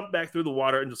 They jumped back through the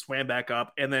water and just swam back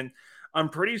up, and then I'm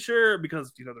pretty sure,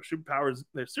 because their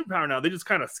superpower now, they just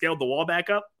kind of scaled the wall back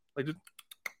up, like just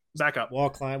back up. Wall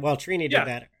climb. Well, Trini did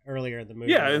that earlier in the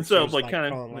movie. Yeah, and so like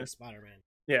kind of like Spider-Man.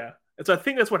 Yeah, and so I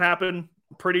think that's what happened.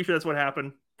 Pretty sure that's what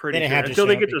happened. Pretty sure until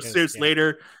they get their suits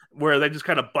later, where they just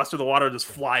kind of bust through the water, just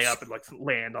fly up and like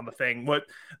land on the thing. What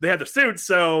they had their suits,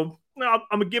 so I'm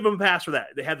gonna give them a pass for that.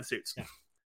 They had the suits.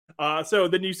 Yeah. So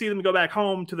then you see them go back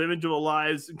home to their individual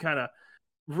lives and kind of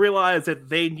realize that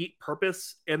they need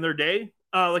purpose in their day.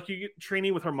 Like you get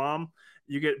Trini with her mom,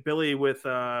 you get Billy with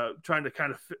trying to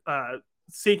kind of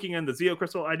sinking in the Zeo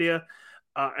Crystal idea,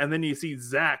 and then you see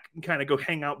Zach kind of go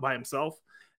hang out by himself,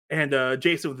 and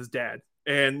Jason with his dad.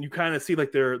 And you kind of see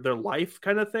like their life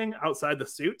kind of thing outside the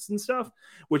suits and stuff,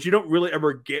 which you don't really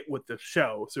ever get with the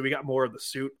show. So we got more of the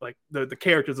suit, like the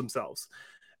characters themselves.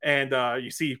 And you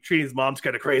see Trini's mom's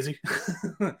kind of crazy.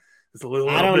 It's a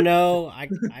little. I don't know. I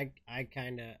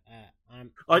kind of.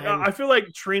 I feel like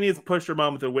Trini's pushed her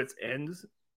mom to wit's end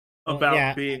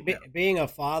about being a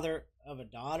father of a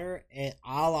daughter. And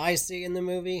all I see in the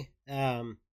movie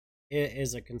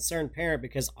is a concerned parent,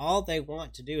 because all they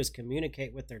want to do is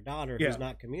communicate with their daughter who's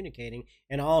not communicating,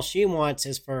 and all she wants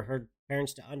is for her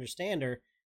parents to understand her.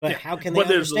 But how can they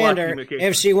understand her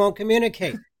if she won't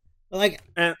communicate? Like,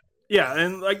 and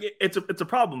like it's a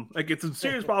problem. Like, it's a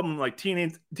serious problem. Like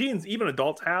teens, even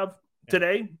adults have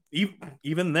today.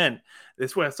 Even then,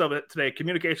 this way stuff today.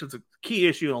 Communication is a key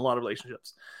issue in a lot of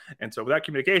relationships, and so without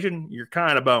communication, you're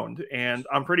kind of boned. And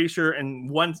I'm pretty sure in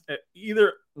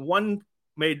either one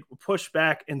made push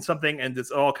back in something, and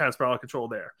it's all kind of spiral out of control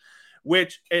there.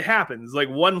 Which it happens. Like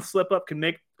one slip up can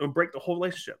make or break the whole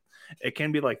relationship. It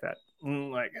can be like that.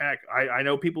 Like heck, I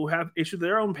know people who have issues with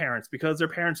their own parents because their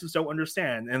parents just don't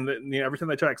understand, and every time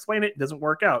they try to explain it, it doesn't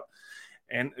work out,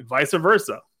 and vice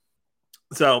versa.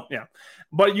 So yeah,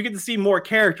 but you get to see more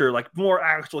character, like more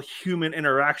actual human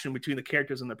interaction between the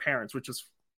characters and their parents, which is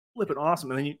flipping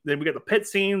awesome. And then we get the pit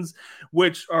scenes,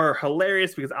 which are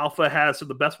hilarious because Alpha has some of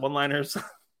the best one-liners.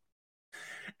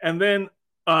 And then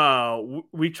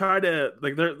we try to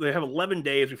like they have 11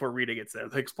 days before Rita gets there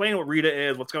to explain what Rita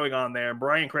is, what's going on there. And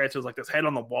Bryan Cranston's like this head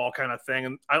on the wall kind of thing,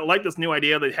 and I like this new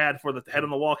idea they had for the head on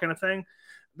the wall kind of thing.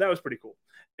 That was pretty cool.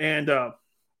 And yeah,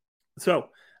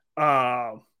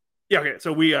 okay.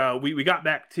 So we got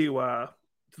back to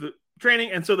the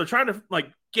training, and so they're trying to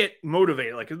like get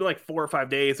motivated. Like it's been like 4 or 5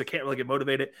 days, they can't really get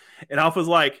motivated. And Alpha's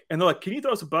like, and they're like, "Can you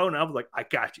throw us a bone?" And Alpha's like, "I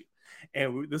got you."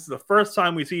 And this is the first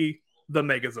time we see the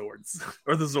Megazords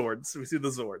or the Zords. We see the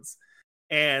Zords,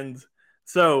 and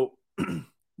so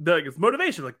it's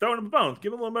motivation, like throwing them a bone,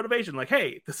 give them a little motivation, like,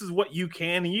 hey, this is what you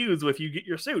can use if you get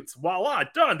your suits. Voila,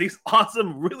 done. These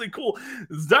awesome, really cool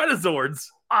Dinosaurs,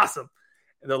 awesome.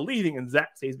 And they're leaving, and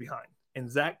Zack stays behind.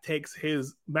 And Zack takes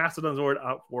his Mastodon Zord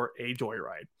out for a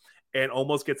joyride and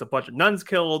almost gets a bunch of nuns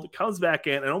killed, comes back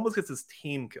in, and almost gets his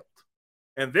team killed.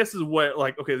 And this is what,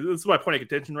 like, okay, this is my point of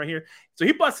contention right here. So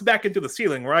he busts back into the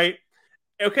ceiling, right?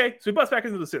 Okay, so he busts back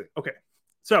into the ceiling. Okay,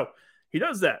 so he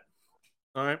does that.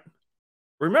 All right.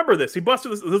 Remember this. He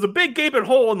busted this. There's a big gaping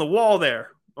hole in the wall there.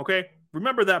 Okay,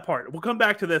 remember that part. We'll come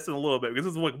back to this in a little bit because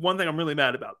this is like one thing I'm really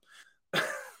mad about. So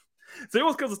he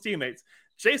almost kills his teammates.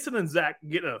 Jason and Zack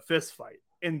get in a fist fight,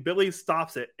 and Billy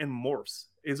stops it and morphs.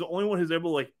 Is the only one who's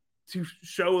able like to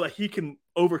show that he can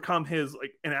overcome his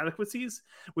like inadequacies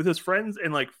with his friends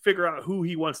and like figure out who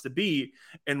he wants to be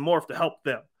and morph to help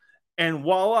them. And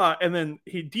voila! And then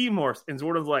he demorphs, and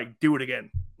Zordon's like, "Do it again!"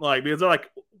 Like because they're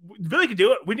like, "Billy can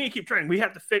do it. We need to keep trying. We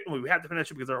have to finish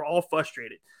it because they're all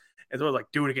frustrated." And Zordon's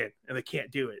like, "Do it again," and they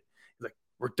can't do it. He's like,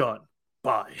 "We're done.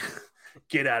 Bye.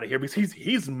 Get out of here," because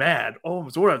he's mad. Oh,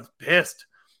 Zordon's pissed.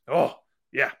 Oh,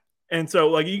 yeah. And so,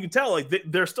 like, you can tell, like,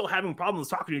 they're still having problems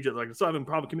talking to each other. Like, they're still having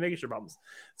communication problems.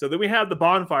 So then we have the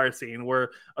bonfire scene where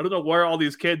I don't know where all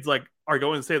these kids, like, are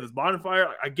going to save this bonfire.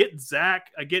 I get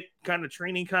Zack. I get kind of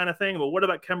training kind of thing. But what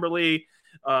about Kimberly?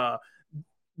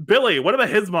 Billy? What about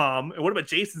his mom? And what about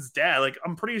Jason's dad? Like,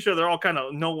 I'm pretty sure they're all kind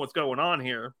of know what's going on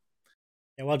here.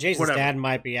 Yeah, well, Jason's dad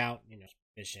might be out,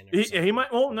 fishing. He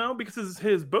might. Well, no, because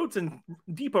his boat's in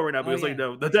depot right now. Because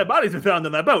the dead body's been found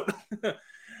in that boat.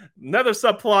 Another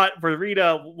subplot for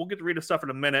Rita. We'll get to Rita stuff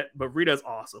in a minute, but Rita's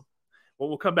awesome. Well,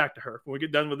 we'll come back to her when we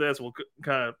get done with this. We'll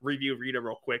kind of review Rita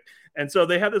real quick. And so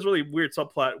they have this really weird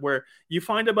subplot where you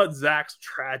find about Zack's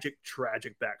tragic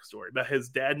backstory about his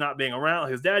dad not being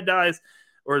around. His dad dies,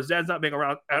 or his dad's not being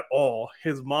around at all.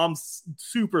 His mom's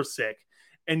super sick,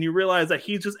 and you realize that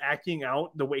he's just acting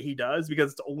out the way he does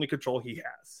because it's the only control he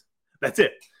has. That's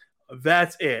it.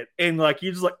 And like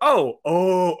you're just like, oh.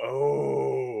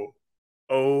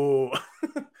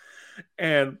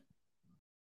 And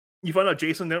you find out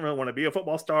Jason didn't really want to be a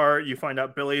football star. You find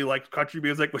out Billy likes country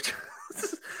music, which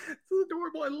is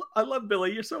adorable. I love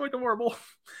Billy. You're so adorable.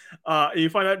 You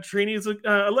find out Trini's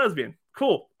a lesbian.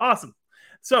 Cool. Awesome.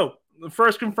 So the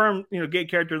first confirmed, gay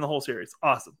character in the whole series.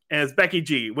 Awesome. And it's Becky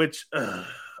G, which I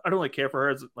don't really care for her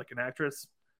as like an actress.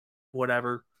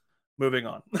 Whatever. Moving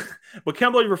on. But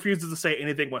Kimberly refuses to say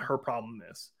anything what her problem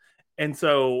is. And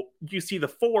so you see the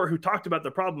four who talked about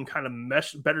the problem kind of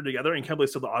mesh better together, and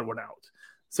Kimberly's still the odd one out.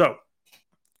 So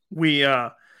we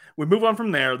move on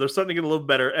from there. They're starting to get a little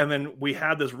better, and then we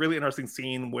have this really interesting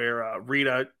scene where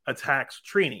Rita attacks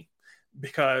Trini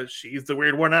because she's the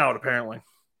weird one out, apparently.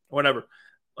 Whatever.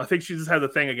 I think she just has a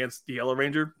thing against the Yellow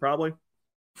Ranger, probably.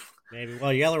 Maybe.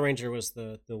 Well, Yellow Ranger was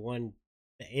the one,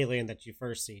 the alien that you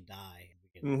first see die.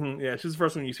 Mm-hmm. Yeah, she's the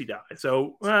first one you see die.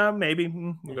 So maybe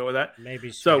we'll go with that.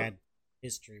 Maybe she had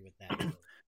history with that.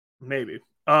 Maybe.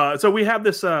 So we have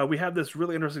this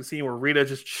really interesting scene where Rita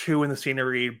just chewing the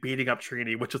scenery, beating up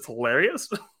Trini, which is hilarious.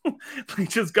 Like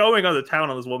just going on the town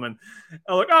on this woman.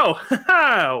 I'm like,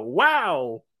 oh,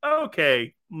 wow,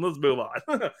 okay, let's move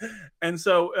on. And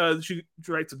so she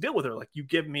tries to deal with her, like you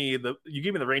give me the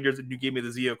Rangers and you give me the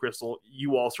Zeo Crystal,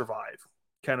 you all survive,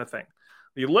 kind of thing.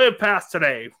 You live past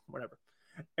today, whatever.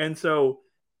 And so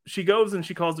she goes and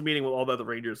she calls a meeting with all the other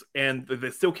Rangers, and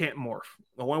they still can't morph.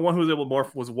 The only one who was able to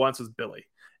morph was Billy.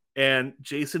 And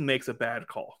Jason makes a bad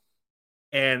call.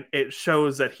 And it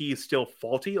shows that he's still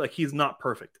faulty. Like, he's not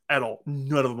perfect at all.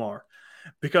 None of them are.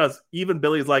 Because even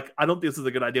Billy's like, I don't think this is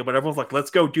a good idea, but everyone's like,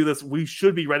 let's go do this. We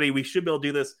should be ready. We should be able to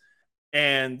do this.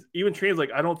 And even Trina's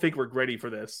like, I don't think we're ready for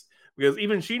this, because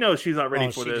even she knows she's not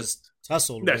ready for this. Just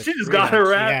tussled. Yeah, she just got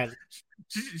her ass.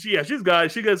 She just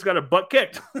got her butt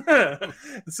kicked.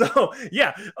 So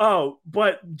yeah. Oh,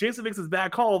 but Jason makes his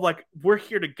bad call of like, we're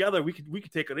here together. We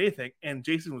could take on anything. And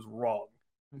Jason was wrong.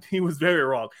 He was very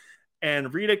wrong.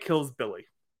 And Rita kills Billy.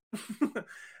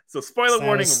 So spoiler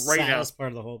warning right now. That's part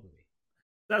of the whole movie.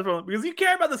 That's because you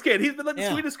care about this kid. He's been like the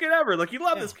sweetest kid ever. Like, you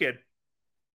love this kid.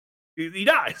 He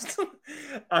dies.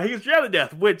 He's drowned to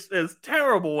death, which is a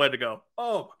terrible way to go.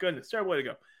 Oh my goodness, terrible way to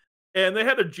go. And they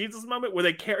had a Jesus moment where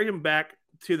they carry him back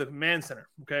to the command center,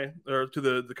 okay, or to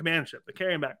the command ship. They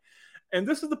carry him back. And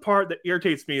this is the part that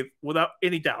irritates me without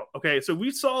any doubt. Okay, so we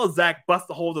saw Zach bust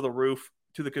the hole to the roof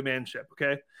to the command ship.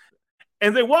 Okay,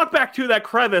 and they walk back to that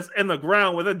crevice in the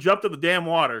ground where they jumped to the damn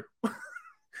water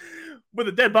with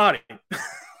a dead body.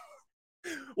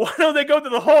 Why don't they go to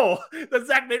the hole that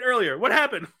Zach made earlier? What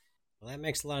happened? Well, that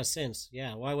makes a lot of sense.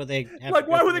 Yeah, why would they have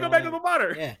why would they go back to the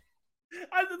water? Yeah.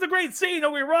 It's a great scene,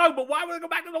 don't get me wrong, but why would they go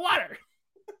back to the water?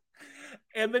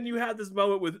 And then you have this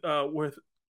moment with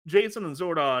Jason and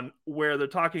Zordon where they're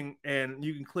talking, and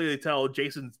you can clearly tell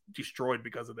Jason's destroyed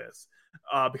because of this.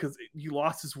 Because he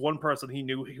lost this one person he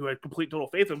knew who had complete total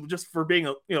faith in him just for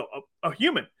being a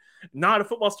human. Not a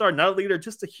football star, not a leader,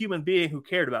 just a human being who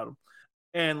cared about him.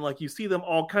 And like, you see them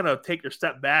all kind of take their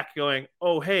step back going,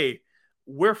 oh, hey,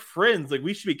 we're friends. Like,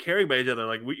 we should be caring about each other.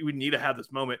 Like, we need to have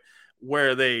this moment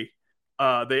where they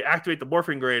activate the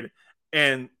morphing grid.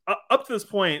 And up to this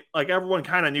point, like, everyone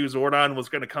kind of knew Zordon was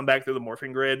going to come back through the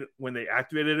morphing grid when they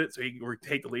activated it, so he could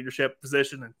take the leadership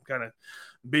position and kind of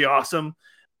be awesome.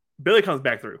 Billy comes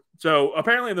back through. So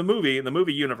apparently in the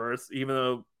movie universe, even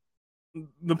though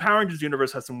the Power Rangers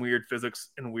universe has some weird physics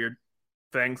and weird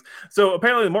things, so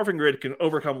apparently the morphing grid can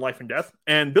overcome life and death,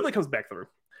 and Billy comes back through.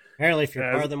 Apparently, if you're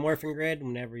part of the morphing grid,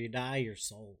 whenever you die, your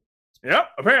soul. Yep,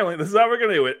 apparently this is how we're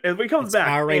gonna do it. And he comes back.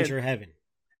 Power Ranger heaven.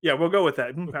 Yeah, we'll go with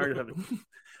that. Power Ranger heaven.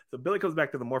 So Billy comes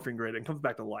back to the morphing grid and comes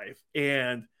back to life,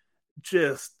 and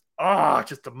just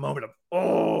a moment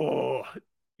of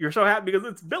you're so happy because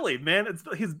it's Billy, man.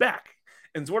 He's back,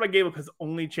 and Zordon gave up his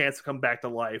only chance to come back to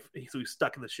life, so he's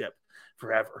stuck in the ship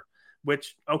forever.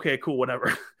 Which, okay, cool,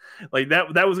 whatever. Like,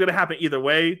 that was gonna happen either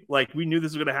way. Like, we knew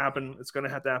this was gonna happen. It's gonna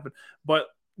have to happen. But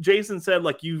Jason said,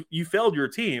 like, you failed your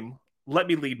team. Let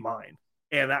me lead mine,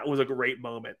 and that was a great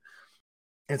moment.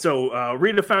 And so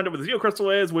Rita found out what the Zeo Crystal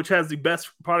is, which has the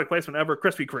best product placement ever,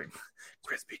 Krispy Kreme.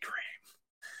 Krispy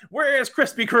Kreme. Where is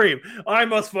Krispy Kreme? I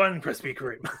must find Krispy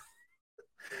Kreme.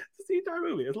 It's the entire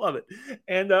movie. I love it.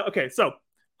 And okay, so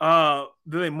then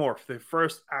they morph, the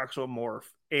first actual morph,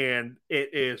 and it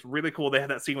is really cool. They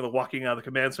had that scene with the walking out of the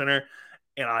command center,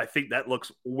 and I think that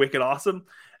looks wicked awesome.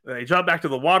 And they jump back to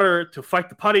the water to fight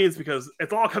the putties because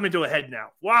it's all coming to a head now.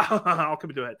 Wow, all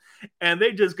coming to a head. And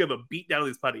they just give a beat down to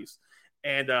these putties.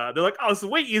 And they're like, oh, this is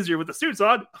way easier with the suits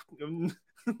on.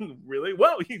 Really?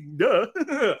 Well, duh.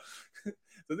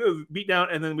 So there's beat down,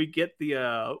 and then we get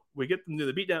them to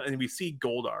the beat down, and we see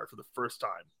Goldar for the first time.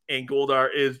 And Goldar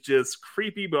is just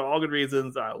creepy, but all good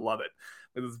reasons. I love it.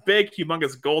 With this big,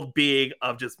 humongous gold being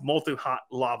of just molten hot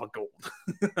lava gold.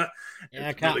 Yeah,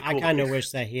 I kind of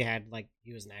wish that he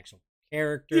was an actual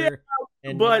character,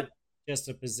 and but not just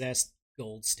a possessed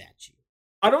gold statue.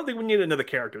 I don't think we need another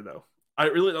character, though. I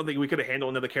really don't think we could have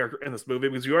handled another character in this movie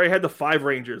because we already had the 5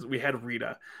 Rangers. We had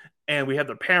Rita, and we had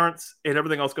their parents and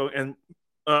everything else going. And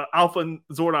Alpha and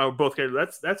Zordon are both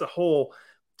characters. That's a whole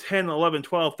 10, 11,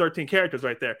 12, 13 characters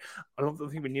right there. I don't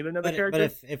think we need another character.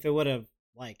 But if it would have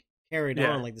carried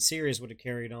on, like the series would have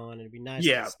carried on, it'd be nice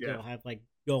to still have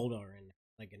Goldar in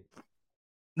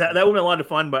that would have been a lot of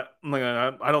fun, but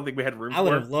I don't think we had room for it. I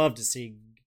would have loved to see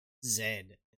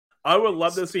Zed. I would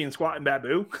love to see Squat and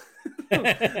Babu.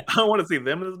 I want to see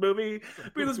them in this movie.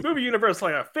 Because this movie universe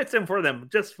fits in for them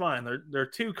just fine. They're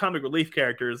 2 comic relief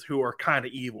characters who are kind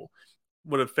of evil.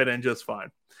 Would have fit in just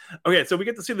fine. Okay, so we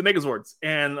get to see the Megazords,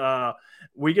 and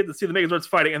we get to see the Megazords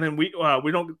fighting, and then we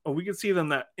can see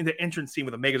them in the entrance scene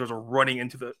where the Megazords are running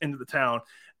into the town.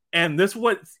 And this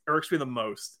what irks me the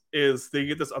most is they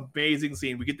get this amazing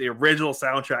scene. We get the original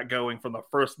soundtrack going from the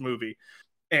first movie,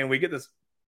 and we get this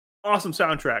awesome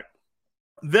soundtrack.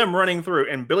 Them running through,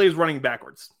 and Billy's running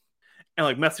backwards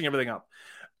and messing everything up.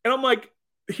 And I'm like,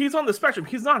 he's on the spectrum.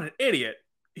 He's not an idiot.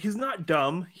 He's not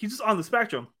dumb. He's just on the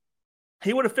spectrum.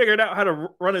 He would have figured out how to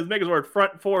run his Megazord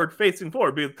front forward, facing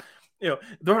forward. Because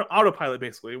they're on autopilot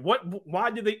basically.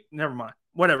 Why did they? Never mind.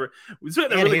 Whatever. So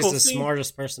and really he's the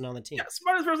smartest person on the team. Yeah,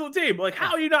 smartest person on the team.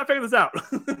 How do you not figure this out?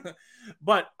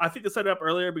 But I think they set it up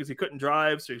earlier because he couldn't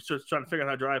drive, so he's just trying to figure out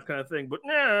how to drive, kind of thing. But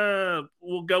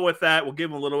we'll go with that. We'll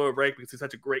give him a little bit of a break because he's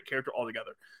such a great character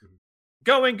altogether. Mm-hmm.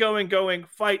 going,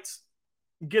 fights,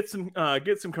 get some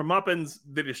comeuppance.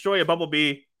 They destroy a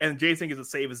Bumblebee, and Jason gets to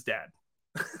save his dad.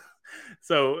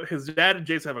 So his dad and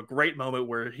Jason have a great moment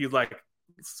where he's like,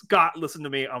 Scott, listen to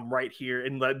me, I'm right here.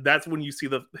 And that's when you see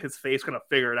his face kind of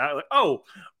figure it out. Like,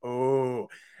 oh,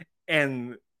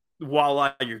 and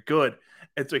voila, you're good.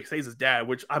 And so he saves his dad,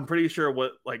 which I'm pretty sure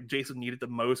what like Jason needed the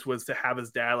most was to have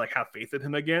his dad like have faith in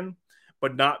him again,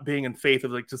 but not being in faith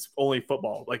of like just only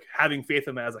football, like having faith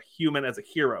in him as a human, as a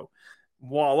hero.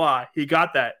 Voila, he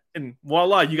got that. And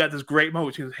voila, you got this great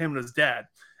moment between him and his dad.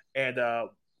 And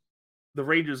the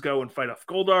Rangers go and fight off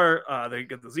Goldar. They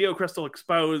get the Zeo Crystal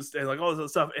exposed and like all this other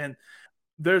stuff. And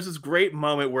there's this great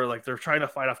moment where like they're trying to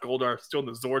fight off Goldar, still in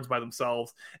the Zords by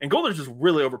themselves. And Goldar's just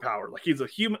really overpowered. Like he's a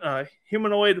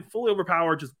humanoid, fully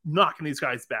overpowered, just knocking these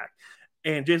guys back.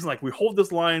 And Jason's like, we hold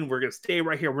this line. We're going to stay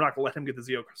right here. We're not going to let him get the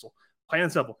Zeo Crystal. Plain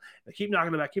and simple. They keep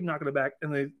knocking it back.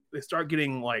 And they start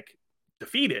getting like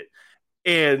defeated.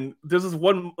 And there's this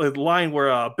one line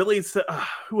where Billy said,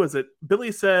 who was it?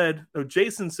 Billy said, no,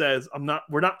 Jason says,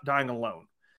 we're not dying alone.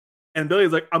 And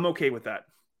Billy's like, I'm okay with that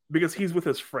because he's with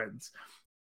his friends.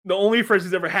 The only friends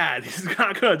he's ever had. He's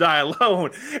not going to die alone.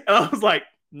 And I was like,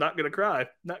 not going to cry.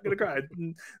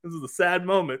 This is a sad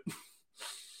moment.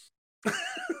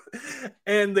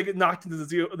 And they get knocked into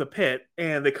the pit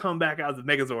and they come back out of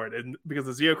the Megazord. And because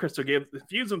the Zeo Crystal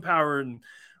infused them power and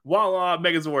voila,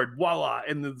 Megazord, voila,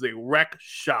 and there's a wreck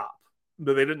shop.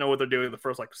 But they didn't know what they're doing the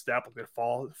first like step, like they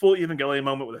fall. Full Evangelion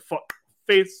moment with a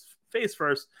face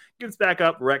first, gets back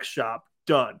up, wreck shop,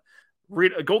 done.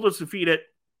 Goldar's defeated,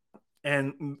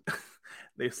 and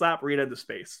they slap Rita into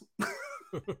space.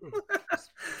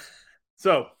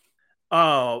 So,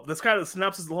 that's kind of the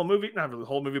synopsis of the whole movie. Not really the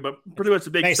whole movie, but pretty much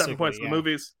the big 7 points of the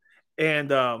movies.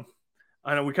 And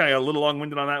I know we kind of got a little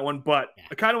long-winded on that one, but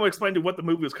I kind of want to explain to what the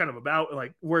movie was kind of about,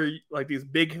 like where like these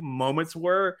big moments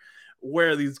were,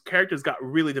 where these characters got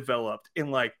really developed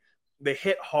and like they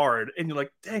hit hard, and you're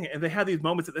like, dang it! And they have these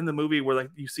moments at the end of the movie where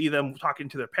like you see them talking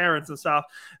to their parents and stuff.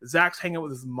 Zach's hanging out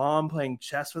with his mom, playing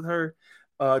chess with her.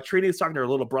 Trini's talking to her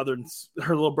little brother and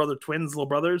her little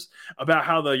brothers about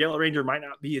how the Yellow Ranger might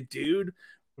not be a dude.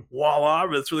 Voila,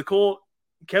 that's really cool.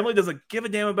 Kimberly doesn't give a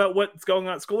damn about what's going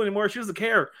on at school anymore. She doesn't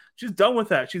care. She's done with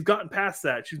that. She's gotten past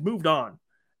that. She's moved on.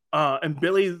 And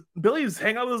Billy's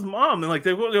hanging out with his mom, and like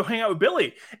they go hang out with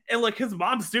Billy, and like his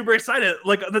mom's super excited.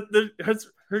 Like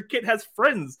her kid has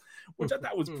friends, which I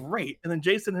thought was great. And then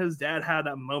Jason and his dad had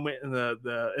that moment in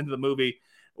the end of the movie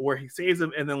where he saves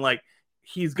him, and then like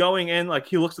he's going in, like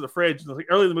he looks at the fridge. Like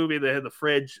early in the movie, they had the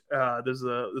fridge. There's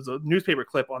a newspaper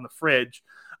clip on the fridge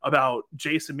about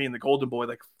Jason being the golden boy,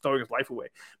 like throwing his life away.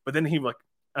 But then he like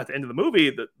at the end of the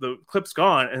movie, the clip's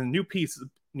gone, and a new piece of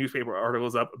newspaper article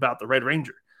is up about the Red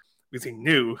Ranger because he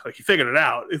knew, like he figured it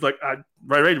out. He's like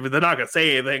Red Ranger, but they're not gonna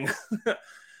say anything.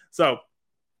 So,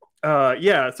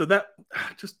 so that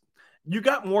just you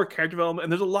got more character development,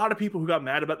 and there's a lot of people who got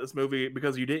mad about this movie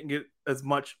because you didn't get as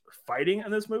much fighting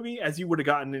in this movie as you would have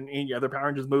gotten in any other Power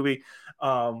Rangers movie.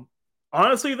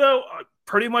 Honestly, though,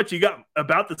 pretty much you got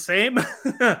about the same.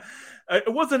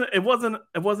 It wasn't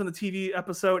a TV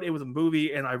episode; it was a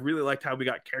movie, and I really liked how we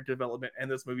got character development in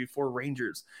this movie for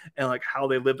Rangers and like how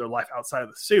they lived their life outside of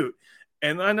the suit.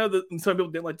 And I know that some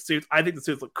people didn't like the suits. I think the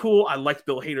suits look cool. I liked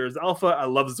Bill Hader as Alpha. I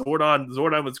love Zordon.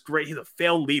 Zordon was great. He's a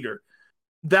failed leader.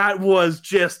 That was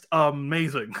just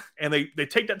amazing. And they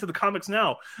take that to the comics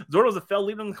now. Zordon's a failed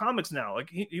leader in the comics now.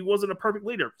 Like he wasn't a perfect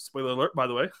leader. Spoiler alert, by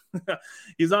the way.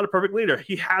 He's not a perfect leader.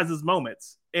 He has his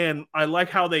moments. And I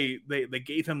like how they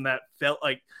gave him that felt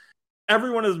like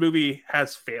everyone in this movie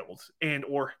has failed and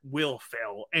or will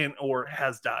fail and or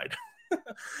has died.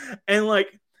 And like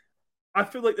I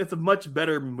feel like it's a much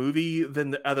better movie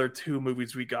than the other two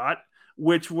movies we got,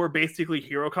 which were basically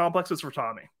hero complexes for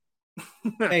Tommy.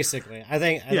 Basically, I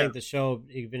think the show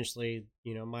eventually,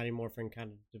 Mighty Morphin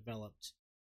kind of developed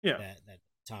that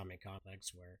Tommy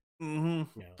complex where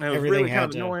everything really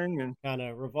had to kind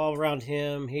of revolve around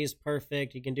him. He's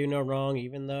perfect. He can do no wrong,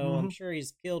 even though I'm sure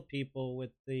he's killed people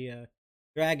with the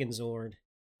Dragon Zord.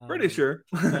 Pretty sure.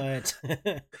 But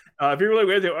if you're really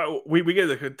weird, we get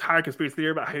the entire conspiracy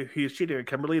theory about how he's cheating on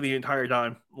Kimberly the entire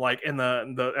time. Like in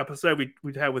the episode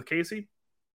we had with Casey.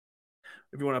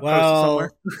 If you want to post it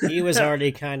somewhere. He was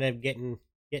already kind of getting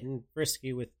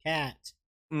frisky with Kat.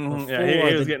 Yeah,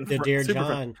 he was getting the Dear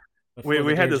John.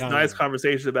 We had this nice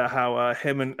conversation about how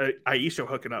him and Aisha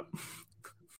hooking up.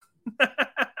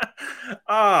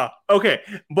 Okay,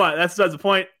 but that's the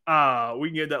point. We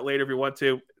can get that later if you want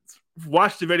to.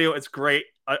 Watch the video; it's great.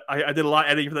 I did a lot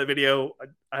of editing for that video.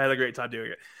 I had a great time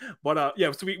doing it. But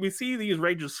so we see these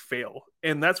Rangers fail,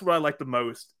 and that's what I like the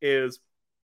most is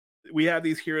we have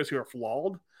these heroes who are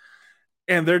flawed,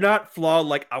 and they're not flawed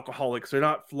like alcoholics. They're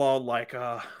not flawed like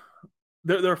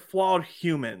they're flawed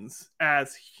humans,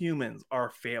 as humans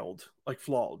are flawed.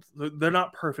 They're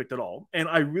not perfect at all, and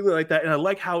I really like that. And I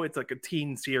like how it's like a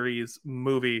teen series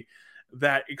movie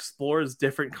that explores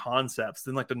different concepts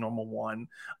than like the normal one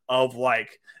of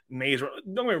like Maze Runner.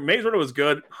 Don't get me wrong, Maze Runner was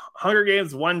good. Hunger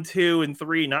Games 1, 2, and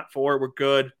 3, not 4, were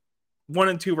good. 1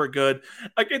 and 2 were good.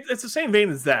 Like it's the same vein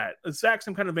as that. The exact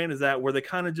same kind of vein as that, where they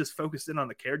kind of just focused in on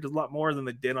the characters a lot more than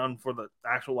they did on for the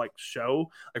actual like show,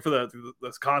 like for the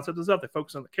concept and stuff. They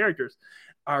focused on the characters.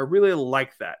 I really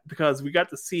like that because we got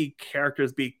to see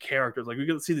characters be characters. Like we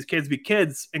get to see these kids be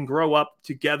kids and grow up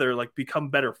together, like become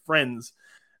better friends.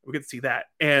 We get to see that,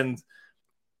 and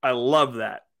I love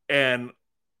that, and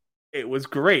it was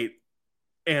great,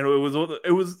 and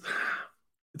it was.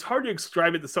 It's hard to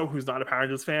describe it to someone who's not a Power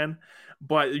Rangers fan,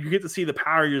 but you get to see the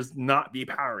Power Rangers not be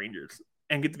Power Rangers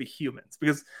and get to be humans,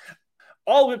 because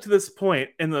all the way up to this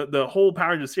point in the whole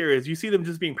Power Rangers series, you see them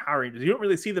just being Power Rangers. You don't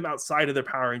really see them outside of their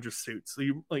Power Ranger suits. So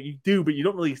you do, but you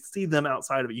don't really see them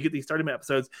outside of it. You get these 30-minute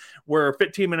episodes where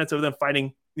 15 minutes of them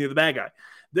fighting the bad guy.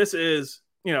 This is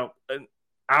an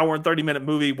hour and 30-minute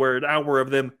movie where an hour of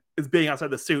them is being outside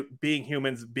the suit, being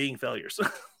humans, being failures.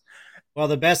 Well,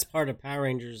 the best part of Power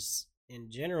Rangers in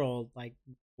general, like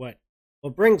what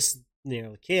brings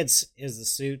the kids is the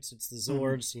suits. It's the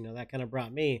Zords. That kind of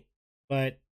brought me.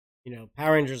 But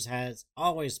Power Rangers has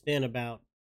always been about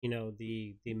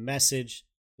the message,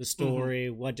 the story.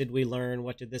 What did we learn?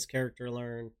 What did this character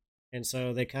learn? And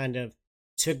so they kind of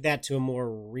took that to a more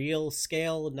real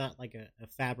scale, not like a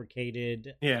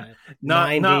fabricated not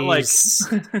 90s,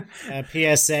 like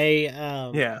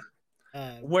PSA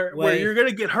where you're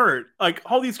gonna get hurt. Like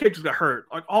all these characters got hurt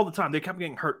like all the time. They kept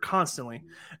getting hurt constantly,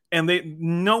 and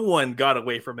no one got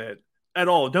away from it at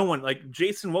all. No one. Like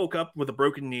Jason woke up with a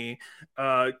broken knee.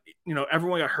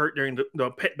 Everyone got hurt during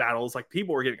the pit battles. Like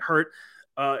people were getting hurt.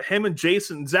 Him and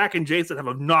Zach and Jason have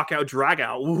a knockout drag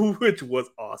out, which was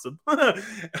awesome.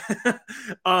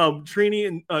 Trini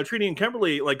and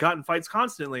Kimberly like got in fights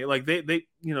constantly. Like they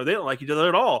don't like each other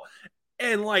at all,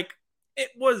 and like it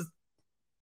was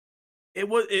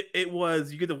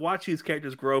you get to watch these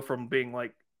characters grow from being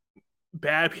like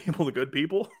bad people to good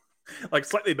people, like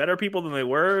slightly better people than they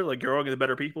were, like growing into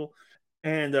better people.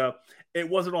 And it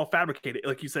wasn't all fabricated.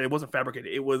 Like you said, it wasn't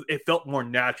fabricated. It felt more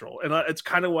natural. And it's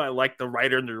kind of why I like the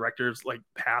writer and the director's like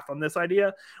path on this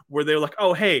idea, where they're like,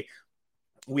 oh, hey,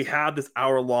 we have this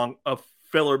hour long of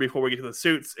filler before we get to the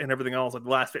suits and everything else, like the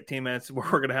last 15 minutes where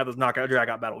we're going to have this knockout drag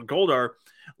out battle with Goldar.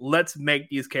 Let's make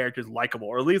these characters likable,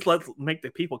 or at least let's make the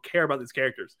people care about these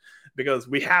characters, because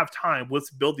we have time.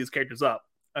 Let's build these characters up.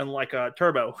 Unlike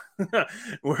Turbo,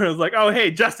 where it's like, oh,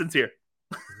 hey, Justin's here.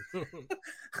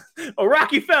 Oh,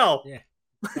 Rocky fell. Yeah.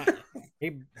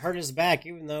 He hurt his back,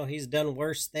 even though he's done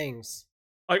worse things.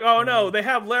 Like, oh no, they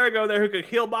have Larigo there who could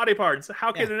heal body parts.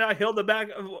 How can they not heal the back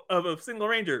of a single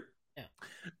Ranger?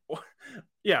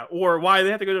 Yeah. Or why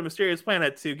they have to go to a mysterious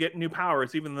planet to get new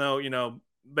powers, even though,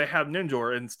 they have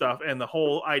Ninjor and stuff, and the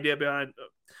whole idea behind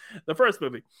the first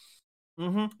movie.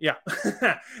 Yeah.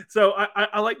 So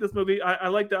I like this movie. I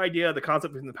like the idea, the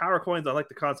concept in the power coins. I like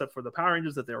the concept for the Power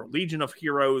Rangers, that they're a legion of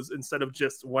heroes instead of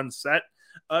just one set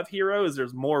of heroes.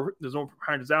 There's more Power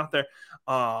Rangers out there.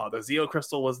 The Zeo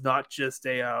Crystal was not just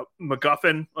a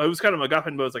MacGuffin. It was kind of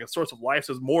MacGuffin, but it was like a source of life.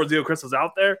 So there's more Zeo Crystals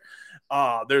out there.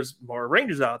 There's more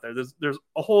Rangers out there. There's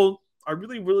a whole. I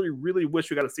really, really, really wish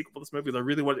we got a sequel to this movie, because I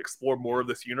really want to explore more of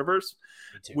this universe.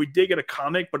 We did get a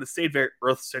comic, but it stayed very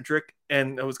Earth-centric,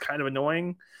 and it was kind of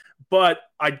annoying. But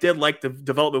I did like the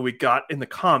development we got in the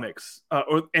comics,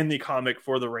 or in the comic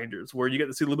for the Rangers, where you get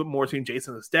to see a little bit more between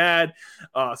Jason and his dad,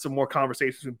 some more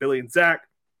conversations between Billy and Zach,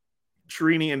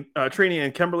 Trini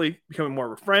and Kimberly becoming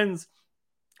more friends.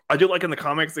 I do like in the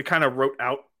comics, they kind of wrote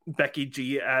out Becky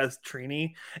G as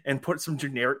Trini and put some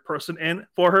generic person in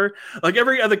for her. Like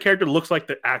every other character looks like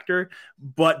the actor,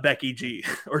 but Becky G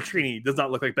or Trini does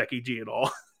not look like Becky G at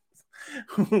all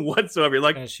whatsoever.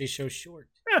 Like she's so short.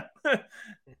 Yeah.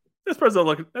 This person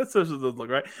doesn't look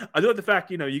right. I do like the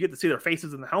fact, you get to see their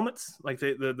faces in the helmets. Like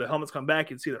the helmets come back,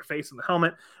 you can see their face in the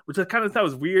helmet, which I kind of thought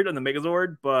was weird on the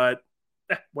Megazord, but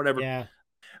whatever. Yeah.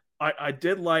 I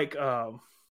did like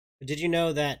did you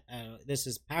know that this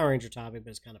is Power Ranger topic, but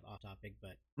it's kind of off topic,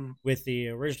 but with the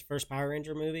original first Power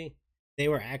Ranger movie, they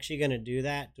were actually going to do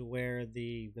that to where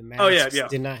the masks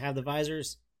did not have the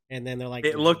visors, and then they're like,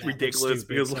 it looked ridiculous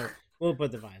because so we'll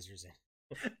put the visors in.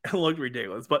 It looked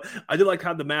ridiculous, but I did like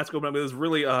how the mask opened up. It was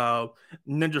really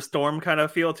Ninja Storm kind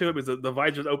of feel to it because the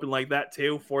visors open like that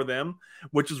too for them,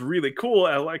 which is really cool.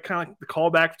 I like kind of like the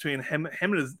callback between him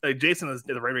and his Jason as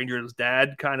the Red Ranger, his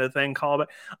dad kind of thing. Callback.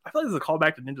 I feel like there's a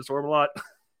callback to Ninja Storm a lot.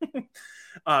 You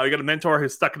got a mentor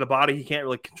who's stuck in a body he can't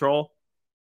really control.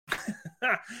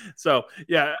 So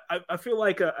yeah, I feel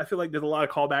like there's a lot of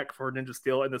callback for Ninja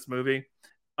Steel in this movie.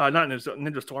 Not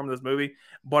Ninja Storm in this movie,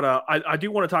 but I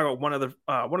do want to talk about one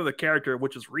of the character,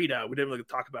 which is Rita. We didn't really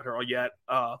talk about her all yet,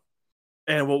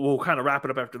 and we'll kind of wrap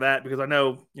it up after that because I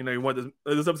know you want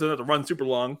this episode to run super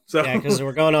long. So yeah, because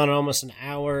we're going on almost an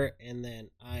hour, and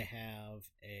then I have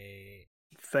a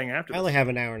thing after. I only have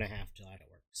an hour and a half till I got to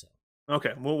work. So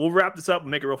okay, we'll wrap this up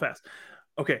and make it real fast.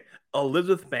 Okay,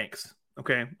 Elizabeth Banks.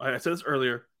 Okay, I said this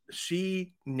earlier.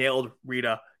 She nailed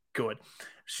Rita good.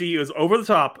 She is over the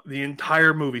top the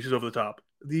entire movie. She's over the top.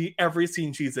 Every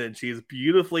scene she's in, she is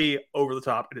beautifully over the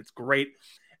top, and it's great.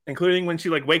 Including when she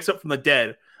wakes up from the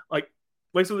dead,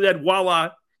 voila,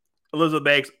 Elizabeth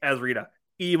Banks as Rita,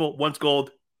 evil, wants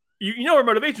gold. You know her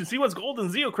motivation. She wants gold and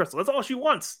Zeo Crystal. That's all she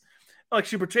wants.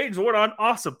 She portrays Zordon,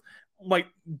 awesome.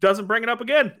 Doesn't bring it up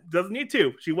again. Doesn't need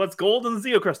to. She wants gold and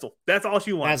Zeo Crystal. That's all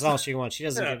she wants. That's all she wants. She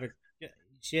doesn't give a.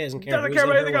 She doesn't care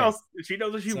about anything else. She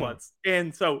knows what she wants.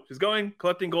 And so she's going,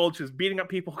 collecting gold. She's beating up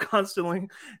people constantly,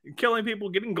 killing people,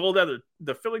 getting gold out of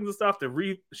the fillings and stuff to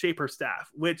reshape her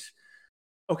staff, which,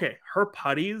 okay, her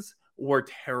putties were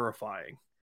terrifying.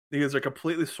 Because they're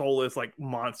completely soulless,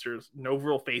 monsters. No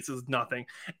real faces, nothing.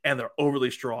 And they're overly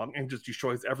strong and just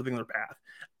destroys everything in their path.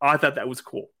 I thought that was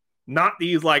cool. Not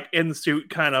these, in the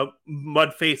suit kind of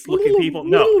mud-faced looking people.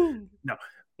 No.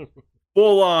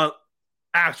 Full on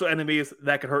actual enemies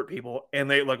that could hurt people,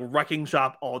 and they wrecking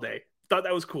shop all day. Thought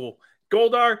that was cool.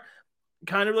 Goldar,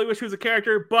 kind of really wish he was a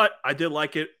character, but I did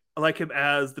like it. I like him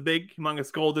as the big,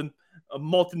 humongous golden,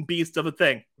 molten beast of a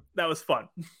thing. That was fun.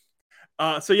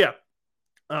 So yeah,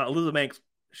 Elizabeth Banks,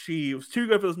 she was too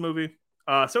good for this movie.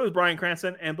 So was Bryan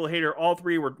Cranston and Bill Hader. All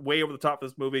three were way over the top for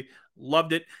this movie.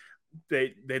 Loved it.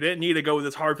 They didn't need to go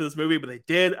this hard for this movie, but they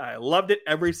did. I loved it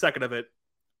every second of it.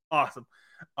 Awesome.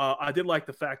 I did like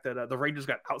the fact that the Rangers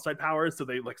got outside powers, so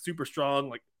they super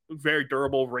strong, very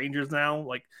durable Rangers now.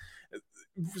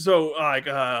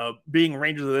 Being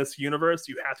Rangers of this universe,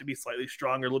 you have to be slightly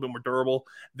stronger, a little bit more durable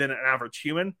than an average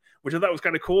human, which I thought was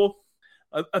kind of cool.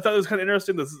 I thought it was kind of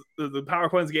interesting. The power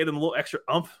coins gave them a little extra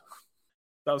umph.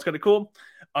 That was kind of cool.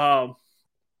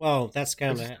 Well, that's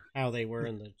kind of how they were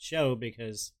in the show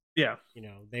because yeah,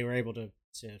 they were able to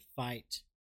fight.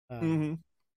 Mm-hmm.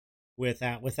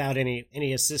 Without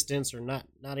any assistance or not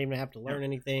even have to learn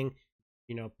anything,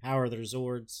 power their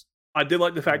Zords. I did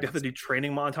like the fact that they do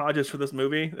training montages for this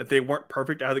movie, that they weren't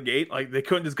perfect out of the gate. They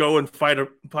couldn't just go and fight a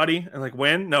putty and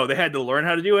win. No, they had to learn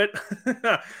how to do it.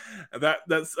 that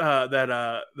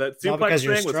suplex because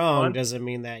you're thing strong was fun. doesn't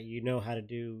mean that you know how to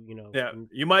do, Yeah,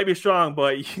 you might be strong,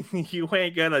 but you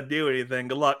ain't gonna do anything.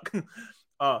 Good luck.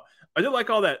 I did like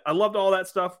all that. I loved all that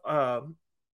stuff.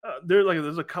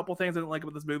 There's a couple things I didn't like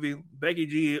about this movie. Becky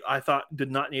G, I thought, did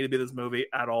not need to be in this movie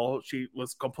at all. She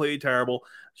was completely terrible.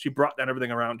 She brought down everything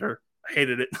around her. I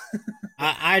hated it.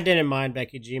 I didn't mind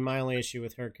Becky G. My only issue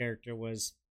with her character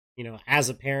was, as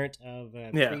a parent of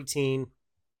a preteen,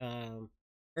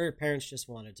 her parents just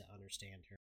wanted to understand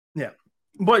her. Yeah.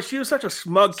 But she was such a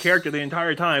smug character the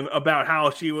entire time about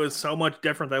how she was so much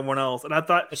different than everyone else. And I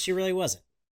thought... But she really wasn't.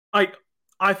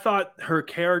 I thought her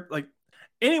character...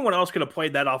 anyone else could have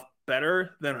played that off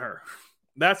better than her.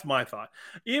 That's my thought.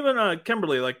 Even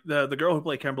Kimberly, the girl who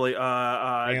played Kimberly,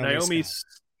 Naomi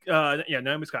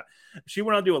Scott. She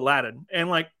went on to do Aladdin,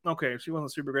 and okay, she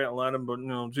wasn't super great at Aladdin, but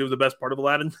she was the best part of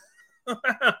Aladdin.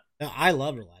 No, I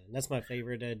loved Aladdin. That's my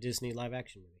favorite Disney live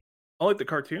action movie. I like the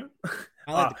cartoon.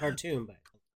 I like the cartoon, but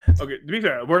okay, to be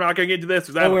fair, we're not going to get into this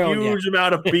because I have a huge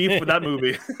amount of beef with that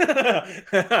movie.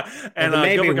 And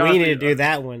maybe we need to do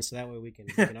that one so that way we can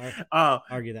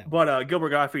argue that. But Gilbert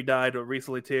Gottfried died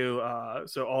recently too,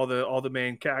 so all the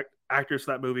main actors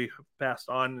for that movie passed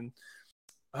on.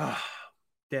 And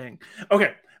dang.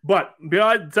 Okay, but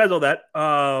besides all that,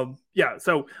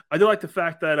 so I do like the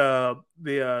fact that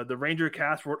the Ranger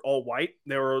cast were all white.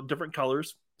 They were different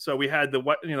colors. So we had the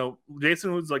white,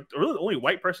 Jason was really the only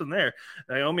white person there.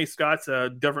 Naomi Scott's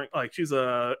different, she's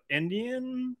a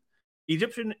Indian,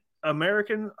 Egyptian,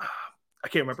 American. I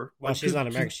can't remember. Well, she's not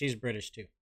American. She's British too.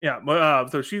 Yeah,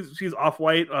 but so she's off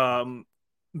white.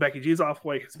 Becky G's off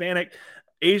white, Hispanic,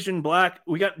 Asian, black.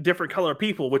 We got different color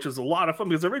people, which is a lot of fun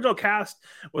because the original cast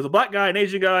was a black guy, an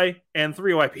Asian guy, and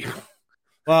 3 white people.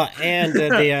 Well, and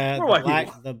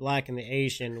the black and the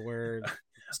Asian were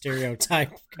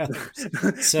stereotype colors.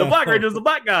 The Black Ranger is the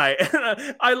black guy.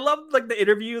 I love like the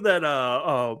interview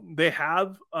that they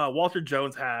have Walter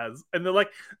Jones has, and they're like,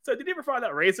 "So did you ever find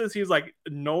that racist?" He's like,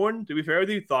 "No one, to be fair with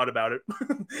you, thought about it.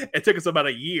 It took us about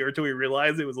a year until we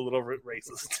realized it was a little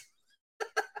racist."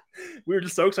 We were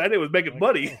just so excited it was making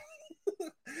money.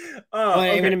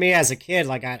 Even to me as a kid,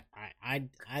 like I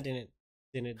didn't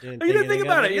you didn't think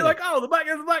about it. You're like, "Oh, the Black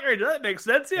Ranger's the Black Ranger. That makes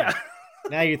sense." Yeah.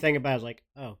 Now you think about it, like,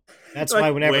 oh, that's like, why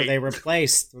whenever they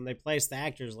placed the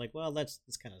actors, like, well, let's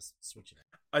kind of switch it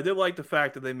up. I did like the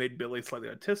fact that they made Billy slightly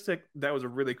autistic. That was a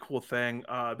really cool thing.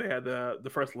 They had the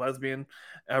first lesbian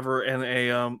ever and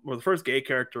the first gay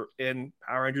character in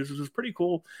Power Rangers, which was pretty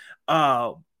cool.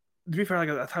 To be fair, like,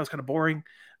 I thought it was kind of boring.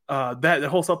 That the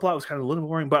whole subplot was kind of a little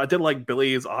boring, but I did like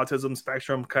Billy's autism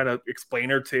spectrum kind of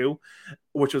explainer too,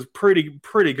 which was pretty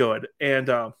good.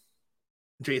 And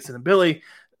Jason and Billy,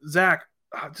 Zach,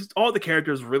 just all the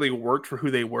characters really worked for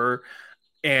who they were.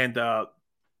 And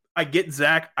I get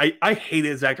Zach. I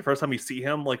hated Zach the first time you see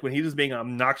him, like when he's just being an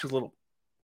obnoxious little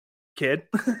kid.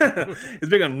 He's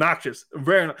being obnoxious,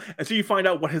 and so you find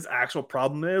out what his actual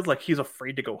problem is. Like he's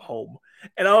afraid to go home,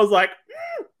 and I was like,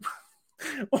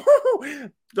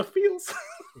 the feels.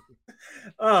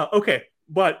 Okay,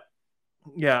 but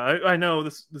yeah, I know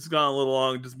this has gone a little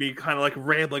long. Just be kind of like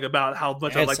rambling about how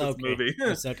much I like this movie.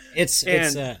 It's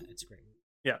great.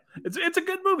 Yeah, it's a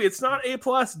good movie. It's not A+.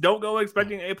 Don't go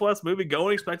expecting an A+ movie. Go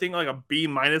in expecting like a B-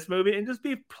 movie, and just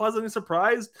be pleasantly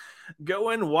surprised.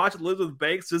 Go in, watch Elizabeth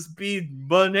Banks, just be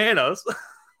bananas.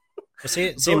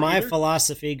 See, my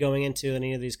philosophy going into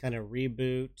any of these kind of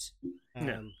reboot,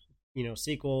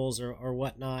 sequels or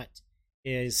whatnot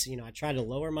is, I try to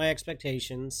lower my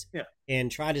expectations,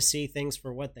 and try to see things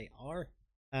for what they are,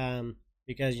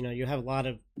 because you have a lot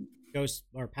of Ghost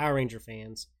or Power Ranger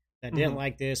fans that didn't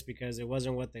like this because it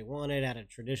wasn't what they wanted out of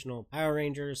traditional Power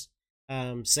Rangers.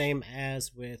 Same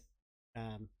as with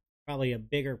probably a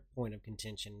bigger point of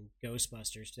contention,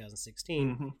 Ghostbusters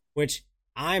 2016, which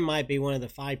I might be one of the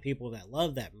 5 people that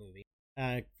love that movie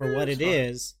for what it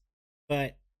is,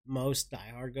 but most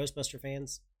diehard Ghostbuster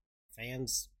fans,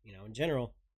 in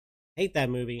general, hate that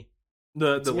movie.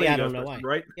 The me, I don't know why.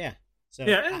 Right? Yeah. So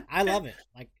yeah, I love it.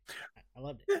 Like I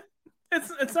loved it.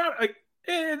 It's not like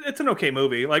it's an okay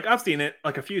movie. Like I've seen it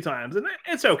like a few times, and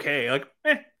it's okay. Like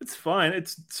it's fine.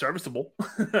 It's serviceable.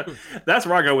 That's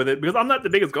where I go with it because I'm not the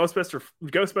biggest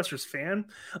Ghostbusters fan.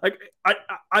 Like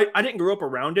I didn't grow up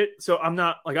around it, so I'm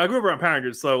not like I grew up around Power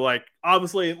Rangers. So like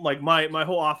obviously like my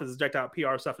whole office is decked out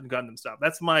PR stuff and Gundam stuff.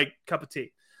 That's my cup of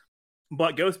tea.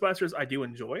 But Ghostbusters, I do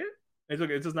enjoy it.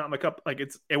 It's just not my cup. Like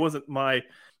it wasn't my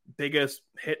biggest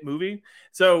hit movie.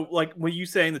 So like when you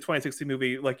saying the 2016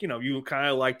 movie, like you kind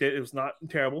of liked it. It was not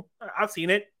terrible. I've seen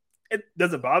it. It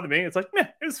doesn't bother me. It's like it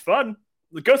was fun.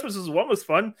 The Ghostbusters 1 was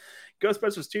fun.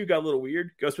 Ghostbusters 2 got a little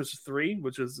weird. Ghostbusters 3,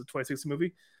 which is the 2016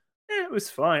 movie, it was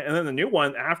fine. And then the new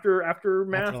one, Afterlife.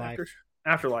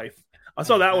 I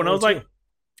saw that one. I was like,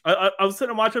 I was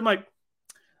sitting and watching. I'm like,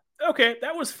 okay,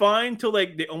 that was fine till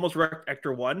like they almost wrecked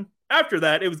Ector 1. After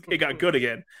that, it got good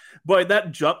again. But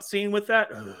that jump scene with that,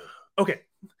 okay.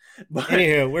 But,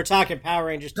 anywho, we're talking Power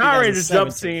Rangers. Power Rangers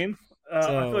jump scene. I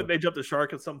feel like they jumped a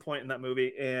shark at some point in that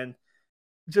movie, and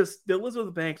just the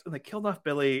Elizabeth Banks, and they killed off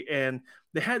Billy, and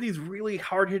they had these really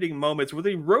hard-hitting moments where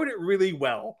they wrote it really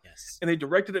well, and they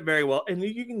directed it very well, and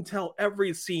you can tell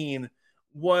every scene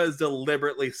was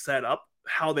deliberately set up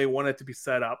how they wanted it to be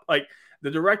set up. Like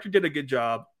the director did a good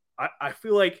job. I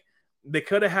feel like they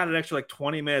could have had an extra like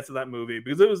 20 minutes of that movie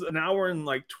because it was an hour and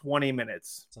like 20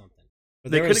 minutes. Something.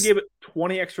 They could have given it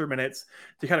 20 extra minutes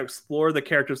to kind of explore the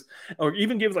characters, or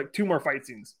even give us like 2 more fight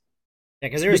scenes. Yeah,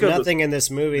 because there was nothing in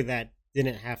this movie that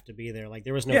didn't have to be there. Like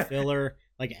there was no filler.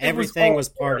 Like everything was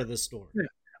part of the story. Yeah.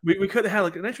 We could have had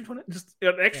like an extra 20, just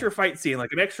an extra fight scene,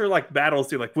 like an extra like battle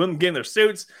scene, like women getting their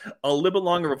suits, a little bit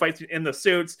longer of a fight scene in the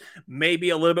suits, maybe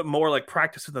a little bit more like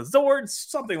practice with the Zords,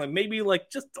 something like maybe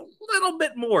like just a little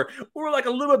bit more, or like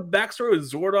a little bit backstory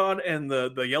with Zordon and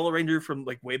the Yellow Ranger from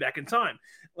like way back in time,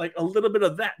 like a little bit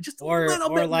of that, just a little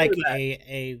bit like more of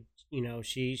that.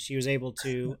 She was able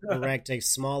to erect a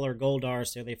smaller Goldar,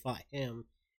 so they fought him,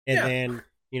 and then.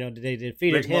 They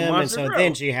defeated him, and so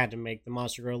then she had to make the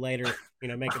monster grow later.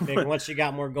 Make it bigger once she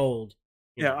got more gold.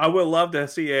 I would love to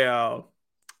see a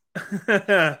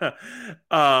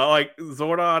like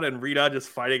Zordon and Rita just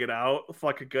fighting it out for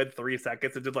like a good 3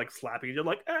 seconds and just like slapping each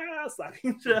other,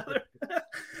 slapping each other.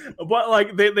 But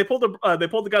like they pulled the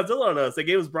Godzilla on us. They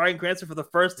gave us Bryan Cranston for the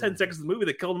first 10 seconds of the movie.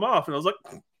 They killed him off, and I was like,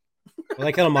 well,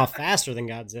 they killed him off faster than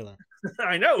Godzilla.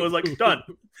 I know, it was like done.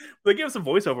 They gave us some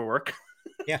voiceover work.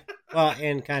 Yeah, well,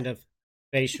 and kind of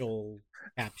facial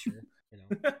capture. You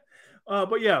know.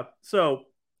 But yeah, so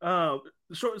the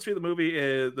short and sweet of the movie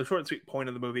is the short and sweet point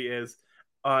of the movie is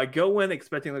go in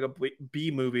expecting like a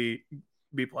B movie,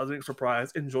 be pleasantly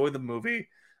surprised, enjoy the movie.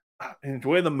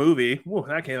 Whoa,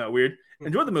 that came out weird.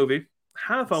 Enjoy the movie,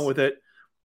 have fun with it.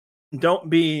 Don't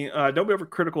be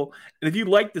overcritical. And if you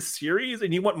like the series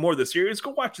and you want more of the series,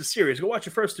 go watch the series. Go watch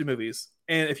the first 2 movies.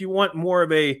 And if you want more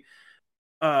of a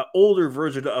older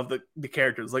version of the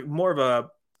characters, like more of a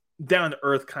down to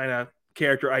earth kind of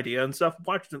character idea and stuff,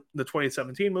 watch the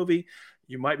 2017 movie.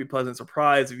 You might be pleasantly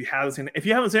surprised if you haven't seen it. If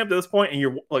you haven't seen it up to this point and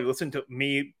you're like listening to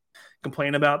me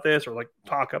complain about this or like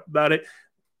talk up about it,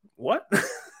 what?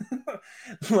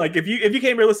 Like if you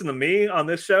came here listening to me on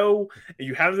this show and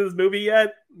you haven't seen this movie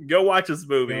yet, go watch this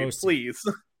movie, please.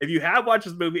 If you have watched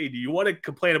this movie and you want to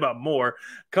complain about more,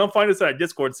 come find us at our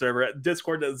Discord server at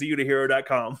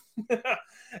discord.zutahero.com.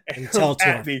 and tell to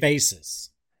our faces.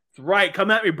 Right,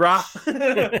 come at me, brah.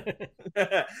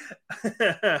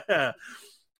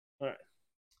 All right.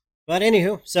 But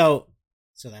anywho, so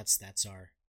that's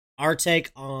our take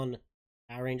on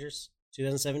Power Rangers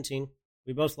 2017.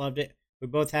 We both loved it. We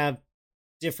both have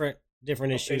different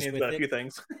issues with it. A few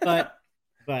things. but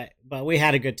we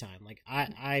had a good time. Like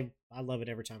I love it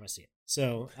every time I see it.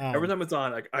 So every time it's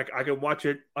on, I can watch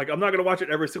it. Like I'm not gonna watch it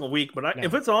every single week, but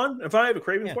if it's on, if I have a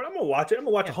craving for it, I'm gonna watch it. I'm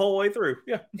gonna watch it the whole way through.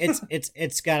 Yeah,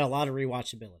 it's got a lot of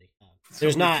rewatchability.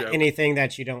 There's not anything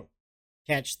that you don't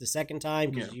catch the second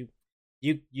time because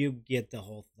you get the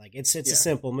whole like it's a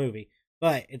simple movie,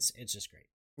 but it's just great.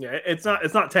 Yeah, it's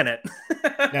not Tenet.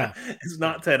 No, it's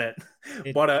not Tenet.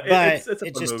 But it's a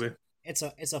fun movie. It's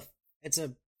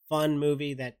a fun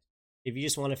movie that if you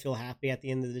just want to feel happy at the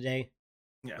end of the day,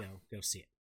 go see it.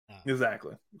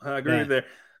 Exactly, I agree with there.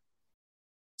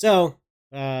 So,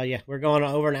 we're going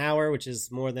over an hour, which is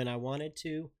more than I wanted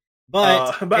to,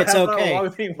 but it's okay.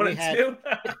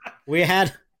 We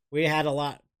had a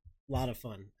lot of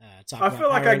fun. I feel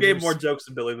like I gave more jokes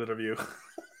to Billy than of you.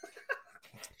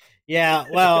 Yeah,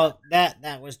 well,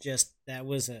 that was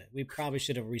we probably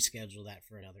should have rescheduled that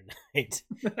for another night.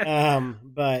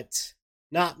 But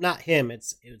not him.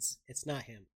 It's not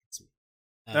him. It's me.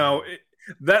 No,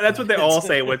 that's what they all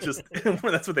say. Which is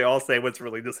that's what they all say. What's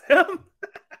really just him?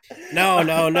 No.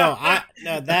 That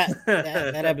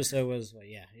episode was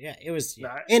it was.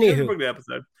 Yeah. Anywho, the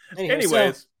episode.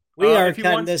 Anyways, so we are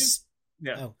cutting this.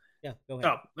 Yeah. Yeah, go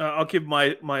ahead. I'll keep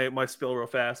my spill real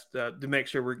fast to make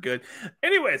sure we're good.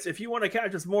 Anyways, if you want to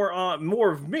catch us more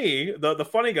of me, the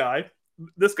funny guy,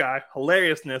 this guy,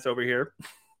 hilariousness over here,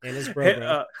 and his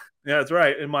brother. Yeah, that's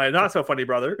right, and my not so funny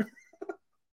brother.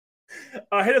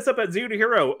 Hit us up at Zero to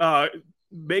Hero.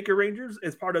 Baker Rangers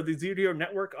is part of the Zero to Hero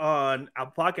network on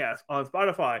Apple Podcasts, on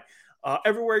Spotify.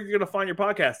 Everywhere you're going to find your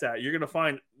podcast at, you're going to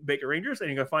find Baker Rangers and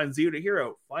you're going to find Zero to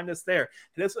Hero. Find us there.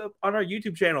 Hit us up on our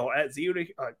YouTube channel at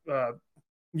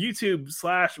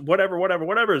YouTube /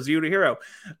 whatever, Zero to Hero.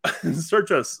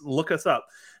 Search us, look us up.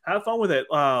 Have fun with it.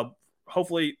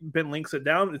 Hopefully Ben links it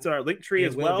down. It's in our link tree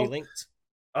as well. It will be linked.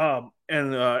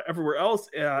 And everywhere else,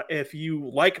 if you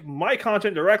like my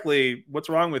content directly, what's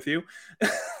wrong with you?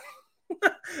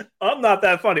 I'm not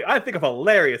that funny. I think I'm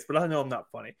hilarious, but I know I'm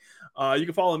not funny. You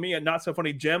can follow me at Not So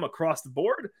Funny Jim across the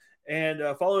board, and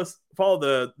follow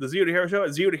the Zero to Hero show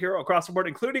at Zero to Hero across the board,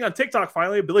 including on TikTok.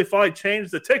 Finally, Billy finally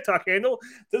changed the TikTok handle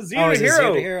to Zero to Hero.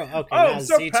 Zero to Hero. Okay, I'm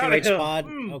so proud of him. Pod.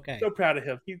 Okay, so proud of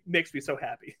him. He makes me so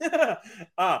happy.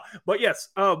 But yes,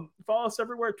 follow us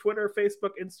everywhere: Twitter,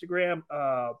 Facebook, Instagram.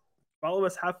 Follow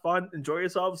us, have fun, enjoy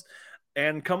yourselves.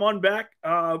 And come on back,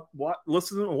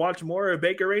 listen and watch more of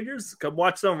Baker Rangers. Come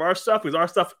watch some of our stuff because our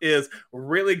stuff is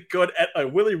really good,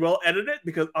 really well edited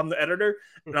because I'm the editor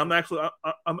and I'm actually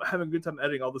I'm having a good time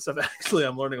editing all this stuff. Actually,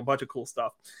 I'm learning a bunch of cool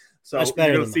stuff. So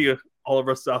you're going to see all of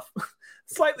our stuff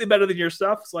slightly better than your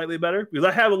stuff, slightly better because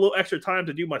I have a little extra time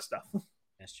to do my stuff.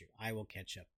 That's true. I will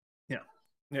catch up. Yeah,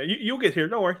 you'll get here.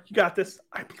 Don't worry, you got this.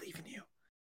 I believe in you.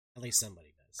 At least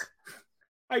somebody does.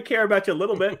 I care about you a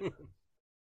little bit.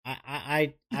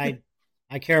 I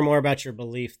care more about your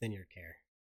belief than your care.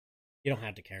 You don't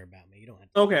have to care about me. You don't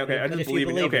have to. Okay. I just believe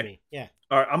in you. Okay. Yeah.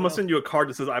 All right. I'm gonna send you a card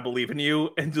that says "I believe in you"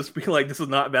 and just be like, "This is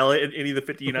not valid in any of the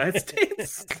 50 United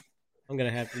States." I'm gonna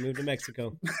have to move to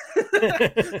Mexico.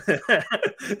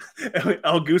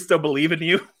 Augusto believe in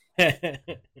you.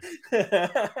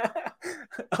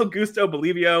 Augusto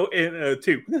Bolivio in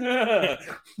 2.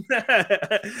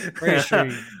 Pretty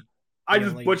sure. I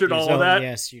just butchered all of that.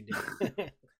 Yes, you did.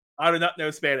 I do not know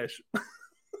Spanish.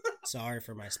 Sorry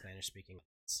for my Spanish speaking.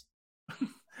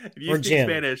 If you speak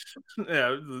Spanish,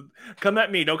 come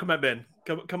at me. Don't come at Ben.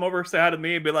 Come over, say hi to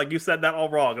me, and be like, "You said that all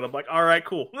wrong." And I'm like, "All right,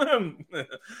 cool." No,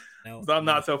 so I'm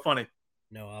not so funny.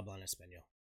 No hablan español.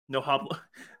 No hablo,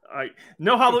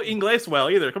 no hablo inglés well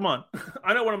either. Come on,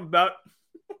 I know what I'm about.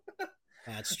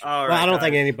 That's true. All Well, right, I don't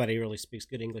think guys. anybody really speaks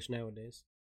good English nowadays.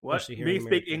 What? especially here Me in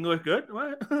speak America. English good?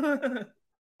 What?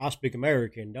 I speak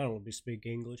American. I don't speak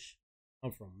English.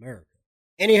 I'm from America.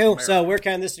 Anywho, so America. we're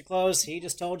cutting this to close. He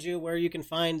just told you where you can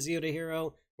find Zio to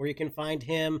Hero, where you can find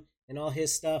him and all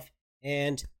his stuff,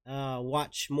 and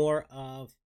watch more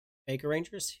of Baker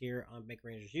Rangers here on Baker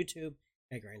Rangers YouTube,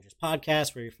 Baker Rangers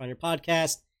Podcast, where you find your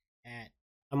podcast.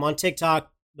 I'm on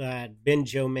TikTok,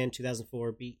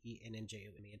 BenJoeman2004,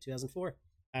 BENNJOMAN 2004.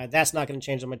 That's not going to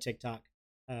change on my TikTok.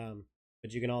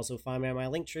 But you can also find me on my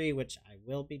link tree, which I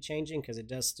will be changing because it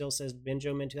does still says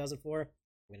Benjamin 2004. I'm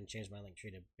going to change my link tree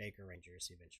to Baker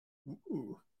Rangers eventually.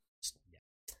 Ooh. Yeah.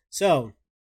 So,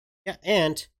 yeah,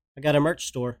 and I got a merch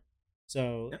store.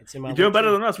 So it's in my You're doing link better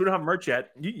tree. than us. We don't have merch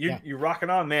yet. Yeah. You're rocking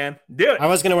on, man. Do it. I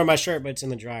was going to wear my shirt, but it's in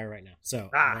the dryer right now. So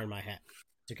I'm wearing my hat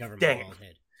to cover my Dang it. bald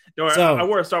head. Don't worry, So- I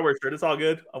wore a Star Wars shirt. It's all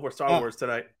good. I wore Star Wars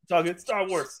tonight. It's all good. Star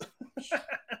Wars.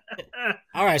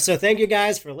 All right, so thank you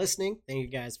guys for listening. Thank you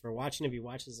guys for watching. If you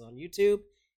watch this on YouTube,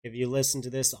 if you listen to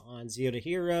this on Zio to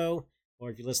Hero, or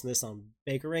if you listen to this on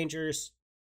Baker Rangers,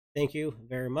 thank you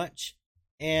very much.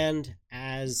 And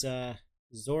as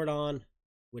Zordon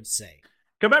would say,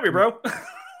 Come at me, bro.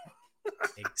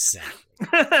 exactly.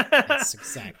 That's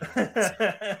exactly what I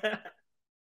would say.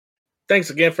 Thanks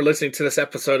again for listening to this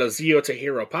episode of Zio to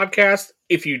Hero podcast.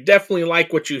 If you definitely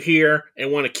like what you hear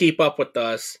and want to keep up with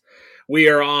us, we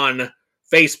are on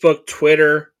Facebook,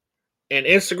 Twitter, and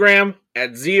Instagram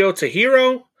at Zio to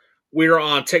Hero. We are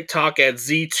on TikTok at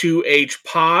Z2H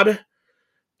Pod.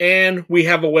 And we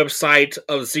have a website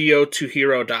of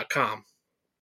zio2hero.com.